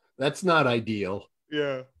 That's not ideal.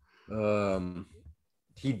 Yeah.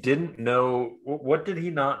 He didn't know. What did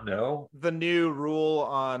he not know? The new rule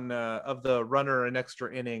on of the runner in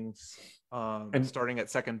extra innings and starting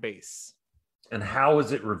at second base. And how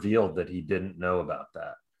was it revealed that he didn't know about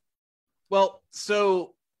that? Well,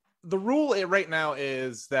 so the rule right now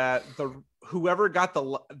is that whoever got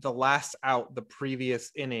the last out the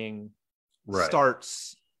previous inning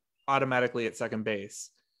starts automatically at second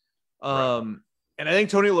base. And I think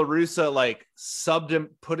Tony La Russa like subbed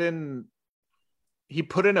him, put in he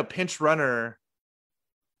put in a pinch runner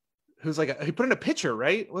who's like he put in a pitcher,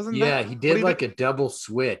 right? Wasn't that? He did like a double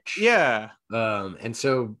switch. Yeah. And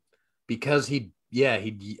so because he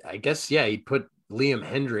put Liam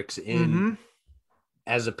Hendricks in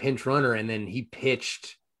as a pinch runner, and then he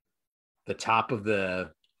pitched the top of the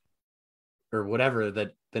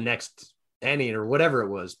next inning or whatever it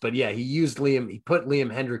was. But yeah, he put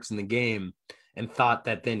Liam Hendricks in the game and thought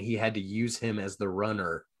that then he had to use him as the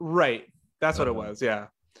runner. Right. That's what it was. Yeah.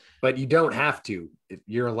 But you don't have to.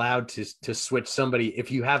 You're allowed to switch somebody.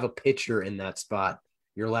 If you have a pitcher in that spot,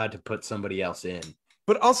 you're allowed to put somebody else in.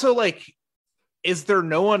 But also, like, is there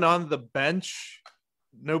no one on the bench?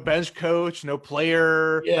 No bench coach, no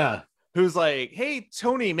player. Yeah. Who's like, hey,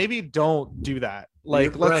 Tony, maybe don't do that.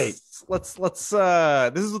 Like, let's this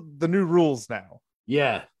is the new rules now.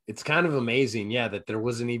 Yeah. It's kind of amazing. Yeah. That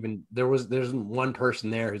there's one person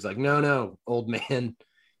there who's like, no, old man,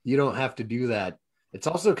 you don't have to do that. It's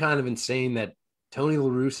also kind of insane that Tony La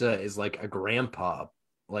Russa is like a grandpa.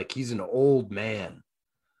 Like, he's an old man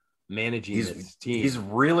managing this team. He's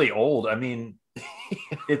really old. I mean,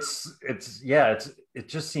 it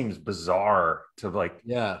just seems bizarre to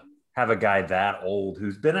have a guy that old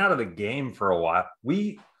who's been out of the game for a while.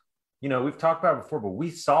 We've talked about it before, but we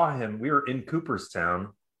saw him. We were in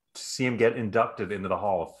Cooperstown to see him get inducted into the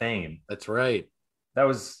Hall of Fame. That's right. That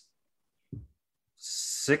was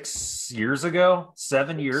 6 years ago,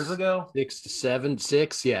 7 years ago. 6 to 7,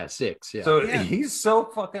 6. Yeah, 6. Yeah. So he's so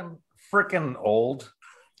fucking freaking old.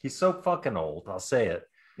 He's so fucking old. I'll say it.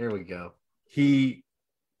 There we go. He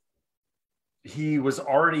was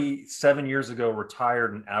already 7 years ago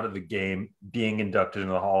retired and out of the game, being inducted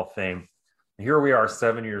into the Hall of Fame. Here we are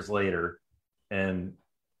 7 years later, and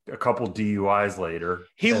a couple DUIs later.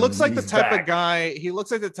 He looks like the type of guy. He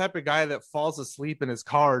looks like the type of guy that falls asleep in his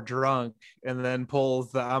car drunk and then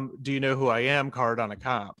pulls the "Do you know who I am?" card on a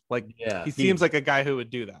cop. Like, he seems like a guy who would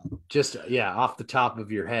do that. Just off the top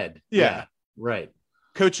of your head. Yeah. Right.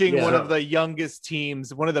 Coaching one of the youngest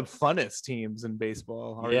teams, one of the funnest teams in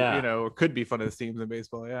baseball, or could be funnest teams in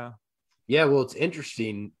baseball. Yeah. Yeah. Well, it's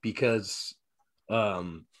interesting because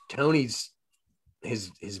Tony's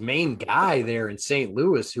his main guy there in St.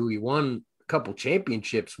 Louis, who he won a couple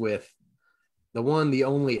championships with, the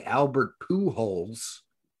only Albert Pujols,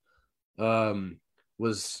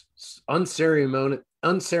 was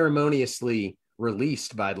unceremoniously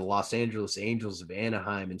released by the Los Angeles Angels of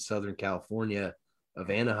Anaheim in Southern California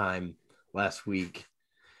of Anaheim last week.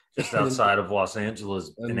 Just outside of Los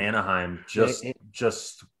Angeles in Anaheim,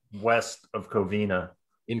 just west of Covina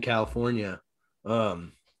in California.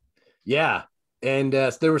 And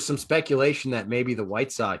there was some speculation that maybe the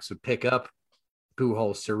White Sox would pick up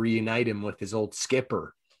Pujols to reunite him with his old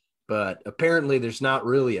skipper. But apparently there's not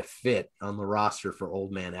really a fit on the roster for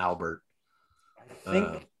old man Albert. I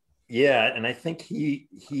think, and I think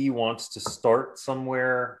he wants to start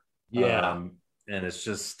somewhere. Yeah. And it's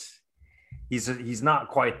just, he's not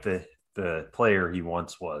quite the player he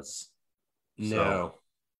once was. No. So.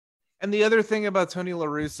 And the other thing about Tony La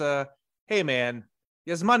Russa, hey, man,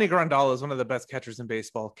 Yasmani Grandal is one of the best catchers in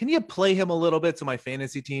baseball. Can you play him a little bit so my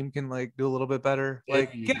fantasy team can do a little bit better?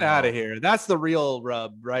 Get out of here. That's the real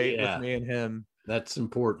rub, right? Yeah. With me and him. That's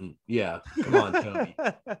important. Yeah. Come on, Tony.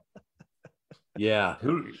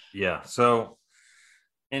 Yeah. So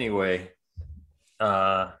anyway,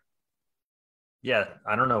 I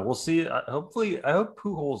don't know. We'll see. I hope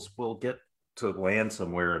Pujols will get to land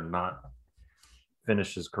somewhere and not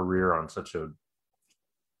finish his career on such a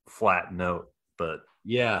flat note. But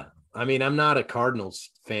yeah, I mean, I'm not a Cardinals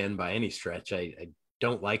fan by any stretch. I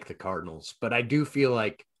don't like the Cardinals, but I do feel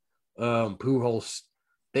like Pujols,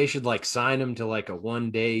 they should sign him to a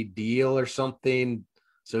 1-day deal or something,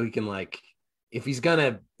 so he can if he's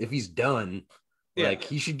done,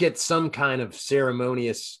 he should get some kind of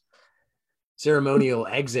ceremonial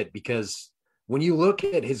exit, because when you look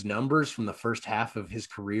at his numbers from the first half of his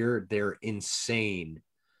career, they're insane.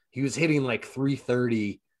 He was hitting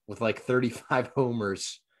 330 with 35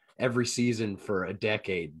 homers every season for a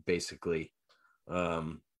decade, basically.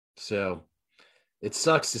 So it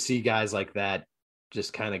sucks to see guys like that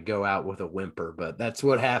just kind of go out with a whimper, but that's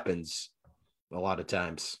what happens a lot of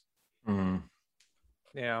times. Mm-hmm.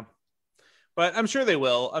 Yeah. But I'm sure they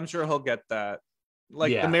will. I'm sure he'll get that.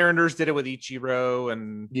 The Mariners did it with Ichiro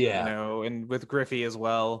and, and with Griffey as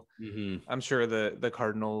well. Mm-hmm. I'm sure the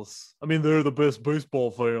Cardinals, I mean, they're the best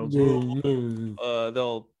baseball fans.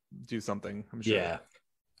 They'll do something, I'm sure. Yeah.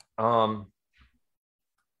 Hot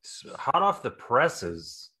off the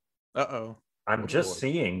presses. Uh-oh. I'm just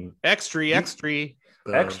seeing extra. Hate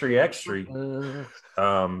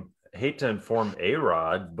to inform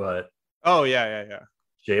A-Rod, but Oh yeah.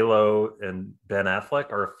 J-Lo and Ben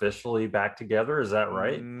Affleck are officially back together. Is that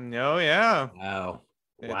right? Oh yeah. Wow.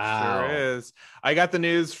 It Wow. sure is. I got the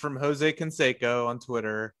news from Jose Canseco on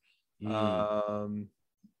Twitter. Mm.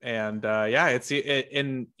 Yeah, it's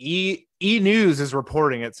in E News is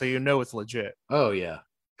reporting it, so you know it's legit. Oh yeah.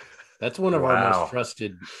 That's one of our Wow. most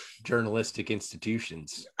trusted journalistic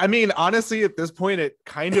institutions. I mean, honestly, at this point, it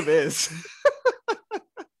kind of is.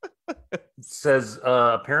 It says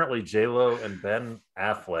apparently J-Lo and Ben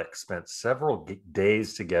Affleck spent several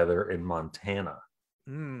days together in Montana.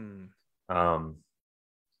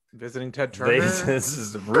 Visiting Ted Turner. This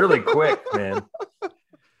is really quick, man.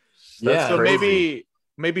 Yeah, So crazy.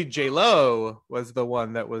 maybe J-Lo was the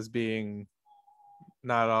one that was being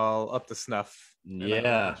not all up to snuff in that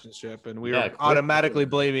Yeah. relationship, and we Yeah, were quick. automatically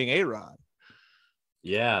blaming A-Rod.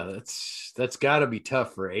 Yeah, that's got to be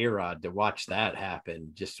tough for A-Rod to watch that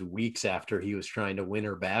happen just weeks after he was trying to win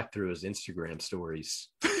her back through his Instagram stories.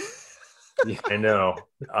 I know.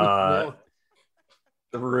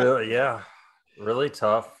 Really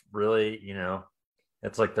tough. Really,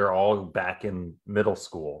 it's like they're all back in middle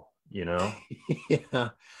school, Yeah.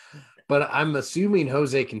 But I'm assuming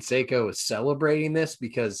Jose Canseco is celebrating this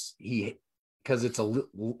because it's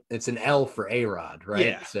an L for A-Rod, right?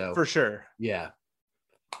 Yeah, So for sure. yeah.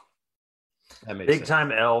 That makes Big sense.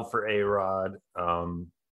 time L for A-Rod.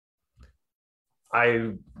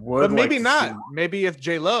 I would, But maybe like to not. see- Maybe if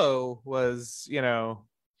J-Lo was,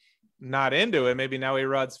 not into it, maybe now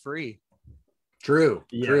A-Rod's free. True.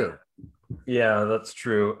 Yeah, that's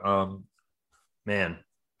true. Man,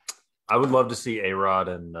 I would love to see A-Rod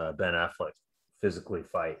and Ben Affleck physically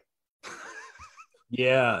fight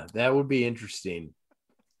Yeah, that would be interesting.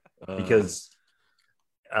 because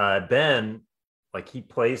Ben, like, he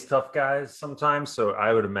plays tough guys sometimes, so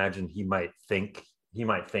I would imagine he might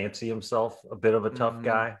fancy himself a bit of a tough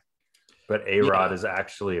guy, but A-Rod is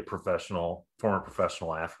actually a former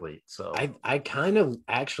professional athlete. So I kind of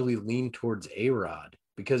actually lean towards A-Rod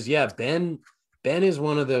because Ben is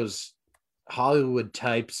one of those Hollywood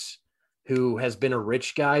types who has been a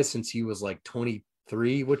rich guy since he was like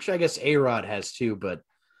 23, which I guess A-Rod has too, but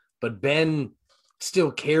Ben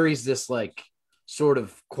still carries this like sort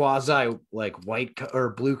of quasi like white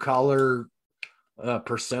or blue collar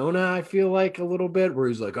persona. I feel like a little bit where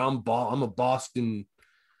he's like, I'm a Boston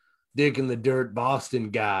dick in the dirt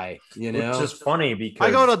Boston guy, which is funny because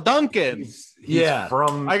I go to Duncan. he's Yeah.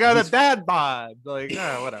 I got a dad bod. Like,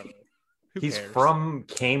 whatever. Who he's cares? from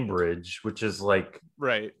Cambridge, which is like,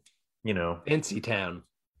 right. Fancy town.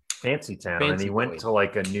 fancy town, and Fancy he went boy. to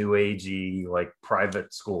like a new agey like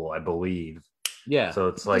private school, I believe. Yeah. So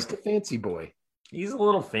it's Just a like fancy boy. he's a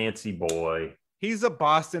little fancy boy. He's a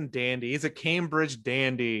Boston dandy. He's a Cambridge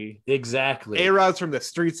dandy. Exactly. A-Rod's from the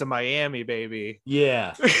streets of Miami, baby.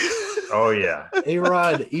 Yeah. Oh yeah.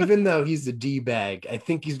 A-Rod, even though he's a D-bag, I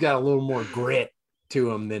think he's got a little more grit to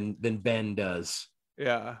him than Ben does.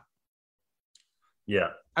 Yeah. Yeah.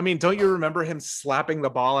 I mean, don't you remember him slapping the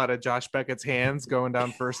ball out of Josh Beckett's hands going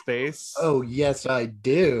down first base? Oh, yes, I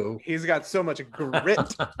do. He's got so much grit.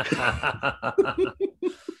 It's like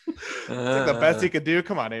the best he could do.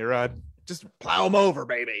 Come on, A-Rod. Just plow him over,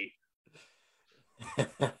 baby.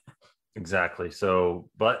 Exactly. So,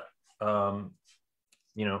 but buona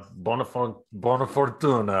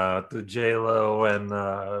fortuna to J-Lo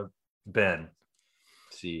and Ben.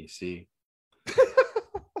 See.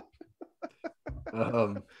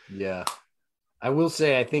 Yeah. I will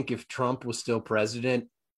say, I think if Trump was still president,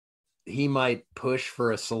 he might push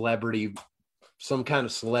for some kind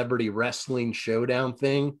of celebrity wrestling showdown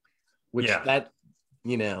thing, which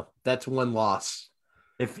that's one loss.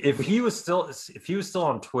 If he was still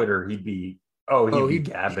on Twitter, he'd be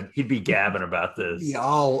gabbing about this. Be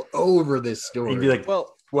all over this story. He'd be like,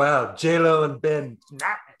 Well, wow, J-Lo and Ben,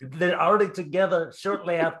 they're already together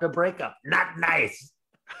shortly after breakup. Not nice.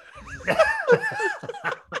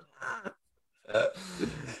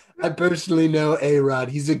 I personally know A-Rod.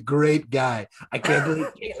 He's a great guy. I can't believe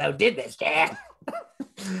J-Lo did this, Dad.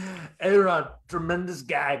 A-Rod, tremendous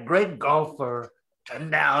guy, great golfer,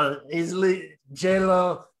 and now he's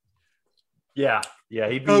J-Lo. Yeah,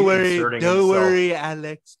 he'd be inserting himself.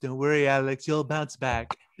 Alex. Don't worry, Alex. You'll bounce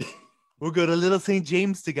back. We'll go to Little St.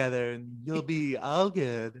 James together, and you'll be all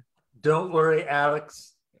good. Don't worry,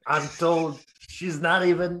 Alex. I'm told she's not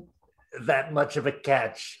even that much of a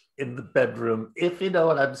catch in the bedroom, if you know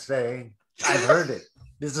what I'm saying. I've heard it.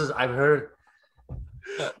 I've heard.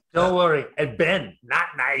 Don't worry. And Ben, not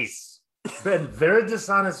nice. Ben, very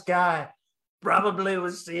dishonest guy. Probably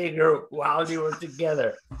was seeing her while you were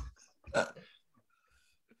together.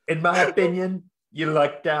 In my opinion, you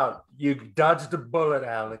lucked out. You dodged a bullet,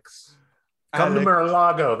 Alex. Come to Alex,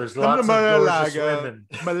 Mar-a-Lago. There's come lots to of gorgeous Mar-a-Lago. women.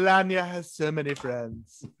 Melania has so many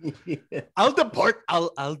friends. I'll deport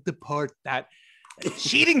that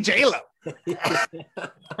cheating J-Lo.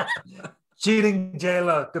 Cheating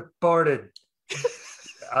J-Lo deported.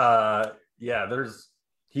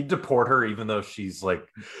 He'd deport her even though she's like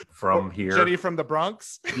from here. Jenny from the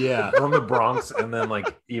Bronx. Yeah. From the Bronx, and then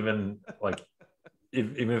even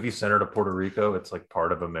if you send her to Puerto Rico, it's like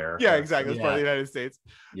part of America. Yeah, exactly. It's part of the Yeah. United States.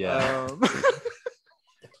 Yeah.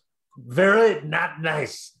 Very not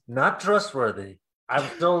nice, not trustworthy. I'm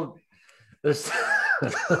still this.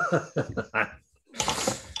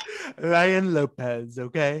 Lion Lopez,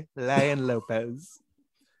 okay? Lion Lopez.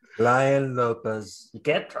 Lion Lopez. You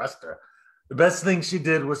can't trust her. The best thing she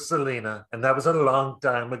did was Selena, and that was a long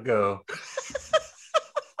time ago.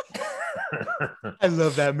 I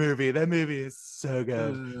love that movie. That movie is so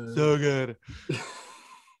good. So good.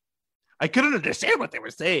 I couldn't understand what they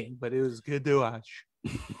were saying, but it was good to watch.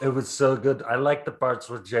 It was so good. I like the parts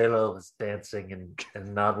where J-Lo was dancing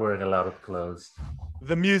and not wearing a lot of clothes.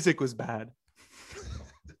 The music was bad.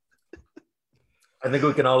 I think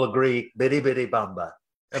we can all agree, bitty bitty bamba.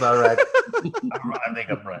 Am I right? I think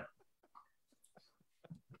I'm right.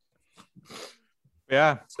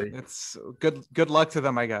 Yeah, See? it's good luck to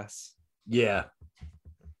them, I guess. Yeah.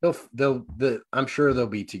 I'm sure they'll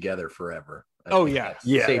be together forever. Oh, yeah.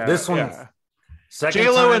 Yeah, Safe. this one. Yeah. Second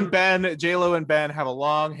J-Lo time, and Ben have a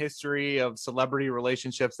long history of celebrity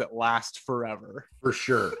relationships that last forever. For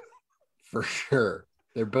sure. For sure.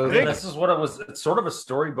 They're both. and this is what it was. It's sort of a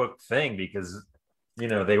storybook thing because,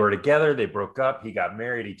 they were together. They broke up. He got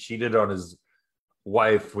married. He cheated on his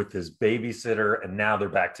wife with his babysitter, and now they're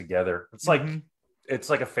back together. It's like it's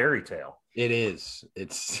like a fairy tale. It is.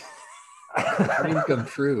 It's dream come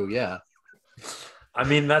true. Yeah. I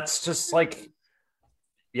mean, that's just like,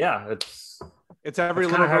 yeah, It's every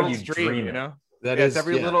That's little kinda how girl's you dream, dream you it. know? That Yeah, is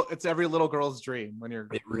it's every little girl's dream when you're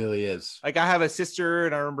It really is. like, I have a sister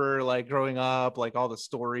and I remember like growing up, like all the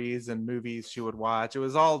stories and movies she would watch. It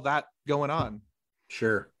was all that going on.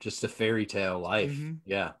 Sure. Just a fairy tale life. Mhm.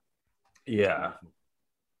 Yeah. yeah.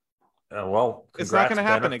 Well, It's not congrats, gonna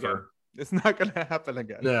happen Bennett, again. It's not going to happen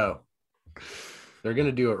again. No. They're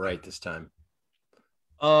gonna do it right this time.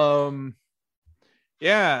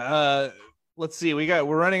 Let's see. We're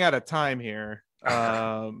running out of time here.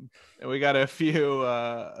 And we got a few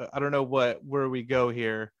I don't know where we go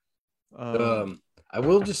here. I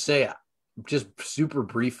will just say, just super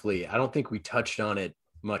briefly, I don't think we touched on it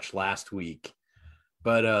much last week,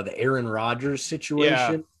 but the Aaron Rodgers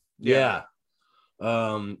situation. Yeah.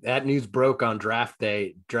 That news broke on draft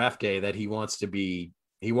day that he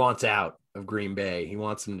wants out of Green Bay. He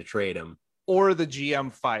wants them to trade him. Or the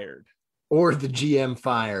GM fired. Or the GM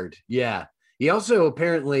fired. Yeah. He also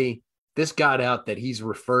apparently, this got out that he's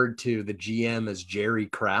referred to the GM as Jerry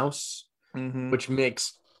Krause, which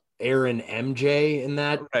makes Aaron MJ in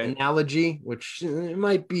that analogy, which it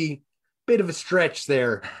might be a bit of a stretch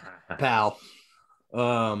there, pal.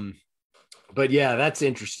 But yeah, that's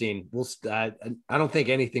interesting. I don't think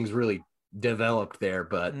anything's really developed there,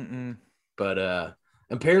 but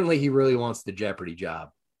apparently he really wants the Jeopardy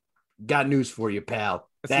job. Got news for you, pal.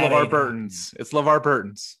 It's LeVar Burton's. It's LeVar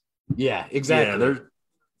Burton's. Yeah, exactly. Yeah,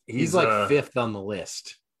 he's like fifth on the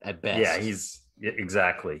list at best. Yeah,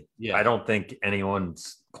 exactly. Yeah. I don't think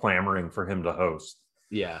anyone's clamoring for him to host.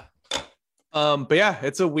 Yeah. But yeah,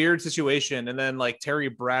 it's a weird situation. And then like Terry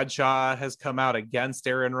Bradshaw has come out against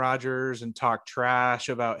Aaron Rodgers and talked trash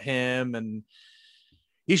about him, and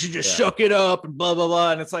he should just shuck it up and blah, blah,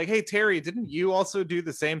 blah. And it's like, hey, Terry, didn't you also do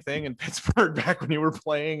the same thing in Pittsburgh back when you were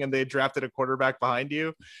playing and they drafted a quarterback behind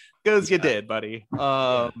you? Because you did, buddy.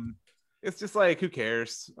 It's just like, who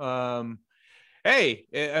cares? Hey,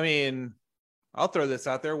 I mean, I'll throw this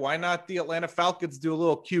out there. Why not the Atlanta Falcons do a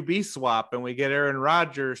little QB swap and we get Aaron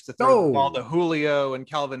Rodgers to throw the ball to Julio and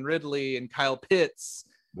Calvin Ridley and Kyle Pitts?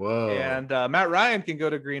 Whoa. And Matt Ryan can go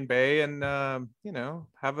to Green Bay and,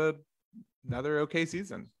 have another okay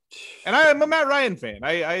season. And I'm a Matt Ryan fan.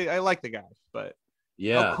 I like the guy, but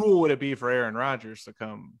how cool would it be for Aaron Rodgers to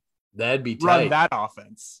come That'd be tight. run that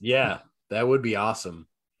offense? Yeah, that would be awesome.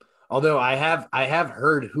 Although I have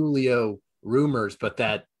heard Julio rumors, but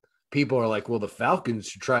that people are like, well, the Falcons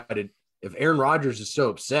should try to, if Aaron Rodgers is so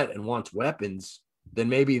upset and wants weapons, then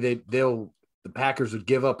maybe the Packers would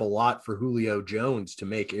give up a lot for Julio Jones to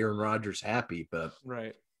make Aaron Rodgers happy. But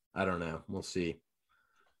I don't know. We'll see.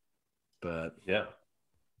 But yeah,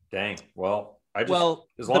 dang. Well, as the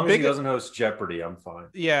long as he doesn't host Jeopardy, I'm fine.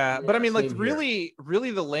 Yeah, but I mean, like, same really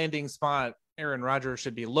the landing spot Aaron Rodgers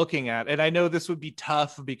should be looking at, and I know this would be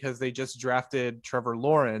tough because they just drafted Trevor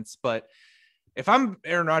Lawrence, but if I'm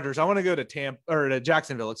Aaron Rodgers, I want to go to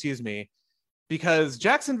Jacksonville, excuse me, because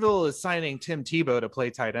Jacksonville is signing Tim Tebow to play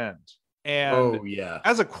tight end. And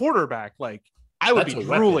as a quarterback, like I would be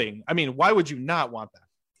drooling. Weapon. I mean, why would you not want that?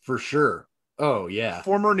 For sure. Oh yeah.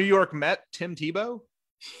 Former New York Met Tim Tebow.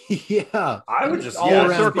 Yeah. I would just all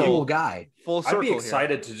around cool guy. Full circle. I'd be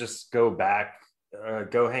excited to just go back,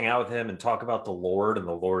 go hang out with him and talk about the Lord and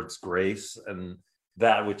the Lord's grace and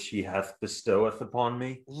that which he hath bestoweth upon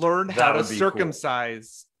me. Learn how to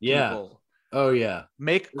circumcise people. Oh yeah.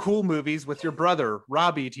 Make cool movies with your brother,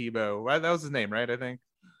 Robbie Tebow. Right? That was his name, right? I think.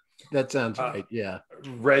 That sounds right. Yeah.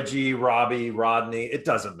 Reggie, Robbie, Rodney. It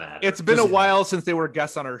doesn't matter. It's been a while since they were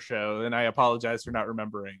guests on our show, and I apologize for not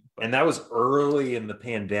remembering. But. And that was early in the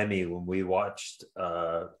pandemic when we watched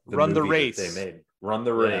Run the Race. They made Run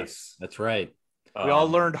the Race. That's right. We all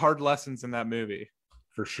learned hard lessons in that movie.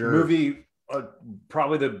 For sure. Movie,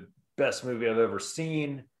 probably the best movie I've ever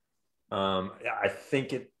seen. I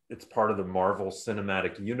think it's part of the Marvel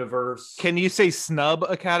Cinematic Universe. Can you say snub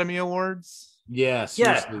Academy Awards? Yes.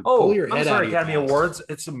 Yeah. Oh, I'm sorry, Academy Awards.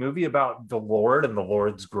 It's a movie about the Lord and the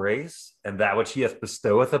Lord's grace and that which he hath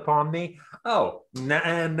bestoweth upon me. Oh,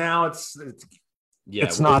 and now it's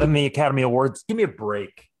not in the Academy Awards. Give me a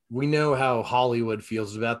break. We know how Hollywood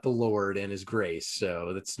feels about the Lord and his grace,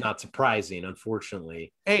 so that's not surprising,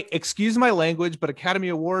 unfortunately. Hey, excuse my language, but Academy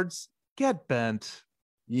Awards, get bent.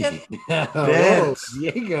 Yeah. Oh,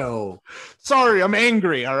 Diego. Sorry, I'm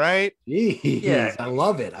angry. All right. Jeez, yeah, I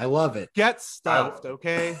love it. Get stuffed,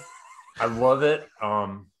 okay? I love it.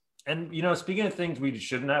 And speaking of things we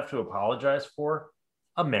shouldn't have to apologize for,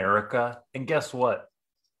 America. And guess what?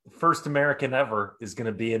 The first American ever is going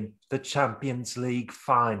to be in the Champions League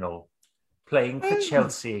final, playing for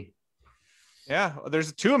Chelsea. Yeah,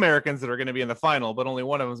 there's 2 Americans that are going to be in the final, but only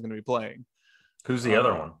one of them is going to be playing. Who's the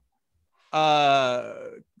other one?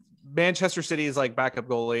 Manchester City's like backup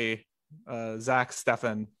goalie, Zach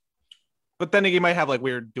Steffen, but then he might have like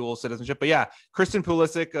weird dual citizenship. But yeah, Christian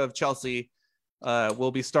Pulisic of Chelsea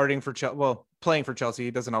will be starting for playing for Chelsea.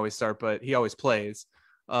 He doesn't always start, but he always plays.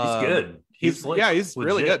 He's good. He's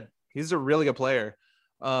really good. He's a really good player.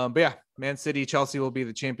 But yeah, Man City, Chelsea will be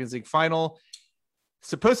the Champions League final.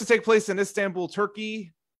 Supposed to take place in Istanbul,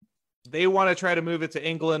 Turkey. They want to try to move it to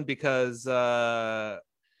England because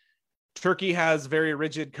Turkey has very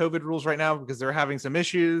rigid COVID rules right now because they're having some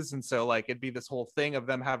issues. And so like, it'd be this whole thing of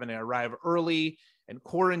them having to arrive early and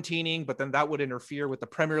quarantining, but then that would interfere with the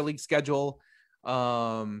Premier League schedule.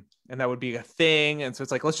 And that would be a thing. And so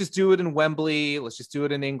it's like, let's just do it in Wembley. Let's just do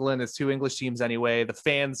it in England. It's 2 English teams anyway. The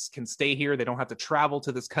fans can stay here. They don't have to travel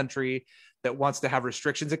to this country that wants to have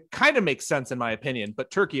restrictions. It kind of makes sense in my opinion,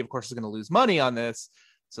 but Turkey of course is going to lose money on this.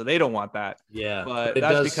 So they don't want that. Yeah. But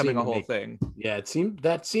that's becoming a whole thing. Yeah.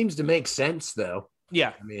 That seems to make sense though.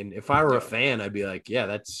 Yeah. I mean, if I were a fan, I'd be like, yeah,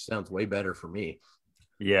 that sounds way better for me.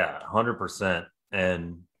 Yeah. 100%.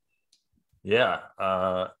 And yeah,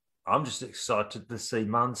 I'm just excited to see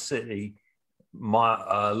Man City, my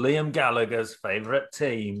Liam Gallagher's favorite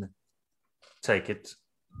team, take it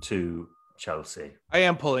to Chelsea. I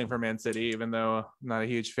am pulling for Man City, even though I'm not a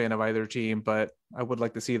huge fan of either team, but I would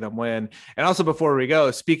like to see them win. And also, before we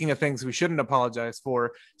go, speaking of things we shouldn't apologize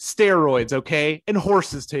for, steroids, okay? And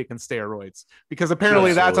horses taking steroids, because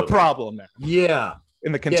apparently that's a problem now. Yeah.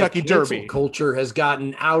 In the Kentucky Derby. Culture has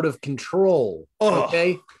gotten out of control.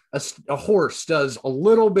 Okay. A horse does a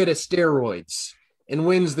little bit of steroids and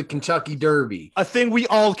wins the Kentucky Derby. A thing we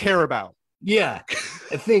all care about. Yeah.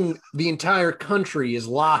 A thing the entire country is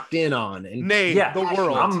locked in on. And the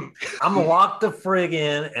world. I'm locked the frig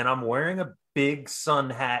in and I'm wearing a big sun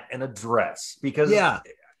hat and a dress because we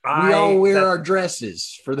all wear our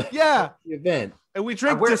dresses for the event. And we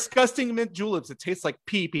drink disgusting mint juleps. It tastes like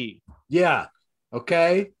pee-pee. Yeah.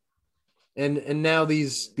 Okay. And now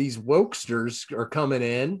these wokesters are coming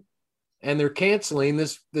in and they're canceling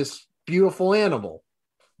this beautiful animal.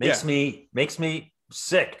 Makes me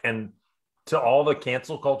sick. And to all the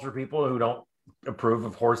cancel culture people who don't approve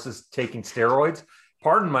of horses taking steroids,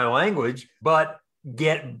 pardon my language, but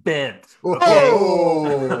get bent. Okay?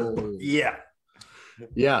 Oh. Yeah.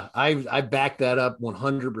 Yeah, I back that up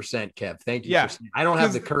 100%, Kev. Thank you. Yeah. I don't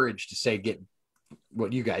have the courage to say get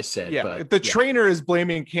what you guys said. Yeah, but the trainer is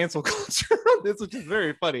blaming cancel culture on this, which is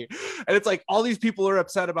very funny. And it's like all these people are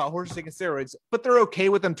upset about horses taking steroids, but they're okay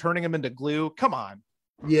with them turning them into glue. Come on.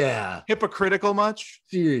 Yeah. Hypocritical much?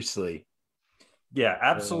 Seriously. Yeah,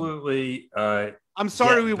 absolutely. I'm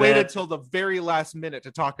sorry we waited till the very last minute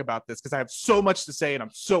to talk about this because I have so much to say and I'm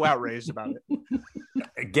so outraged about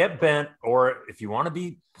it. Get bent, or if you want to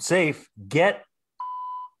be safe, get.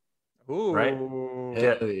 Ooh. Right?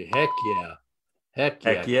 Heck yeah.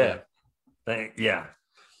 Heck yeah. Yeah.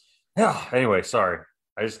 Anyway, sorry.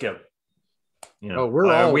 I just get, we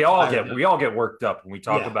all get worked up when we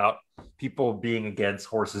talk about people being against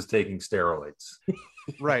horses taking steroids.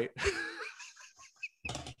 Right.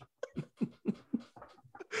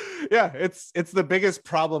 Yeah, it's the biggest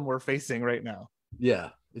problem we're facing right now. Yeah,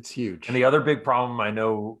 it's huge. And the other big problem, I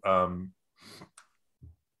know,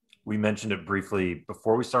 we mentioned it briefly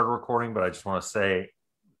before we started recording, but I just want to say,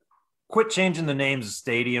 quit changing the names of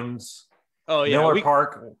stadiums. Oh yeah, Miller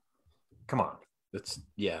Park. Come on. It's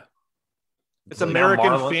It's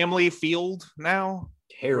American Family Field now.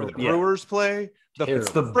 Terrible. Where the Brewers play.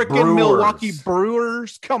 It's the freaking Milwaukee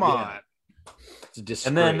Brewers. Come on. It's a disgrace.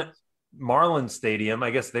 And then Marlin Stadium,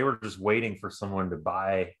 I guess they were just waiting for someone to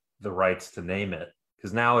buy the rights to name it,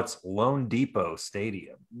 because now it's Lone Depot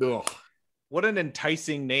Stadium. Ugh. What an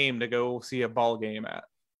enticing name to go see a ball game at.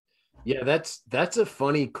 Yeah, that's a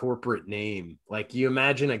funny corporate name. Like, you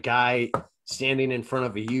imagine a guy standing in front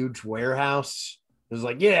of a huge warehouse. It's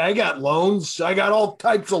like, yeah, I got loans. I got all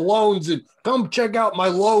types of loans, and come check out my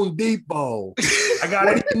Loan Depot. I got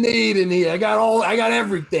what do you need in here? I got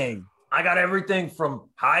everything. I got everything from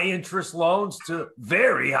high interest loans to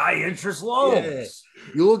very high interest loans.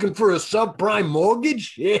 Yeah. You looking for a subprime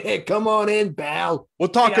mortgage? Yeah, come on in, pal. We're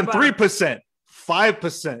talking 3%,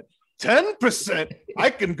 5%, 10%. I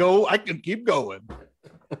can keep going.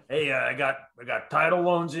 Hey, I got title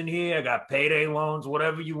loans in here. I got payday loans,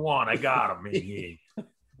 whatever you want. I got them in here.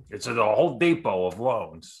 It's a whole depot of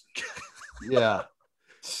loans. Yeah.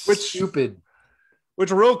 Stupid. Which,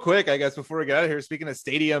 real quick, I guess, before we get out of here, speaking of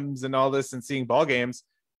stadiums and all this and seeing ball games,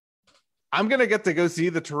 I'm going to get to go see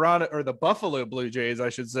the Buffalo Blue Jays, I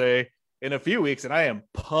should say, in a few weeks, and I am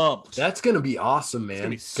pumped. That's going to be awesome, man. It's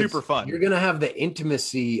going to be super fun. You're going to have the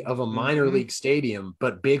intimacy of a minor league stadium,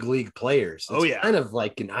 but big league players. It's kind of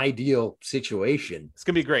like an ideal situation. It's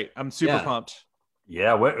going to be great. I'm super pumped.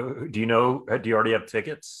 Yeah. Do you already have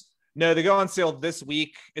tickets? No, they go on sale this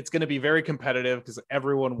week. It's going to be very competitive because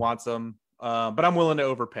everyone wants them. But I'm willing to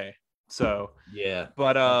overpay. So yeah.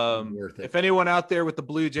 But if anyone out there with the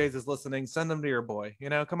Blue Jays is listening, send them to your boy.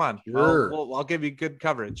 Come on. Sure. I'll give you good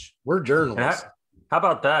coverage. We're journalists. How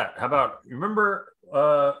about that? Remember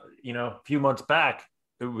a few months back,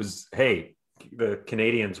 it was, hey, the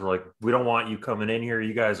Canadians were like, we don't want you coming in here.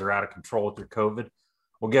 You guys are out of control with your COVID.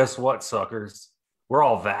 Well, guess what, suckers? We're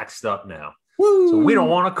all vaxxed up now. Woo! So we don't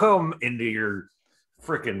want to come into your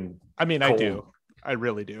freaking. I mean, cold. I do. I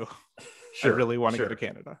really do. Sure, I really want to go to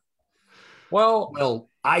Canada. Well,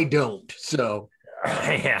 I don't. So,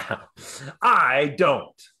 yeah, I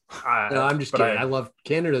don't. No, I'm just kidding. I love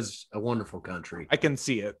Canada's a wonderful country. I can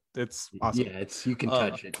see it. It's awesome. Yeah, you can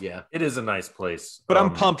touch it. Yeah, it is a nice place. But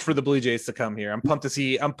I'm pumped for the Blue Jays to come here. I'm pumped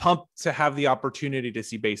to have the opportunity to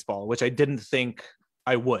see baseball, which I didn't think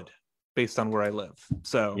I would, based on where I live.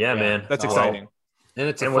 So yeah, man, that's exciting. And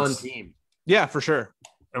it's a fun team. Yeah, for sure.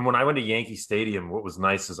 And when I went to Yankee Stadium, what was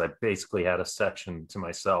nice is I basically had a section to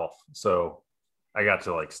myself. So I got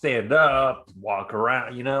to stand up, walk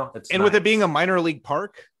around, and nice. With it being a minor league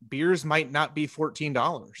park, beers might not be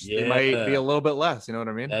 $14. Yeah. They might be a little bit less. You know what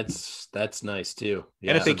I mean? That's nice too.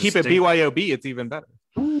 Yeah. And if they keep it BYOB, it's even better.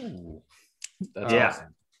 Ooh. That's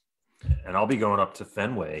awesome. And I'll be going up to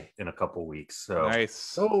Fenway in a couple weeks. So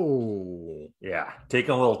nice. Oh yeah.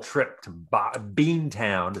 Taking a little trip to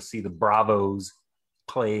Beantown to see the Bravos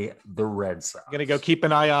play the Red Sox. Gonna go keep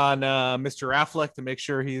an eye on Mr. Affleck to make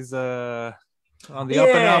sure he's on the up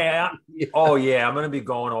and up. Oh yeah, I'm gonna be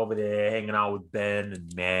going over there, hanging out with Ben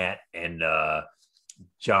and Matt and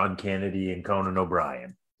John Kennedy and Conan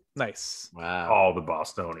O'Brien. Nice. Wow. All the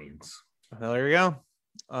Bostonians. Well, there you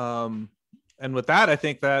go. And with that, I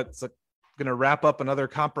think that's going to wrap up another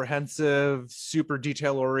comprehensive, super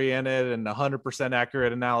detail-oriented, and 100%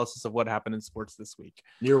 accurate analysis of what happened in sports this week.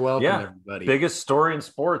 You're welcome, everybody. Biggest story in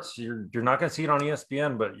sports. You're not going to see it on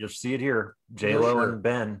ESPN, but you'll see it here. J-Lo and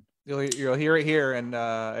Ben. You'll hear it here.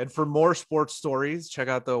 And for more sports stories, check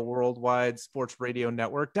out the Worldwide Sports Radio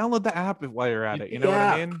Network. Download the app while you're at it. You know what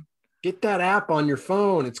I mean? Get that app on your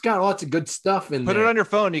phone. It's got lots of good stuff in there. Put it on your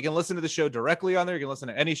phone. You can listen to the show directly on there. You can listen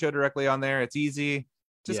to any show directly on there. It's easy.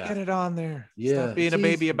 Just get it on there. Yeah. Stop being a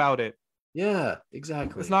baby about it. Yeah,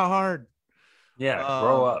 exactly. It's not hard. Yeah,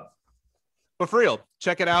 grow up. But for real,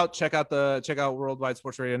 check it out. Check out Worldwide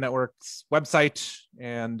Sports Radio Network's website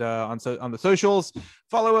and on the socials.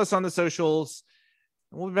 Follow us on the socials.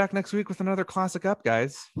 And we'll be back next week with another classic up,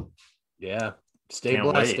 guys. Yeah. Stay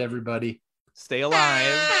blessed, everybody. Stay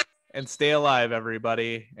alive. And stay alive,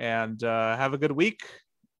 everybody. And have a good week.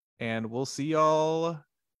 And we'll see y'all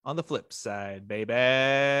on the flip side, baby.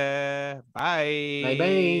 Bye.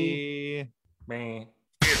 Bye. Bye.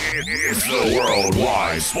 It's It's the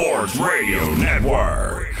Worldwide Sports Radio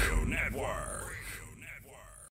Network.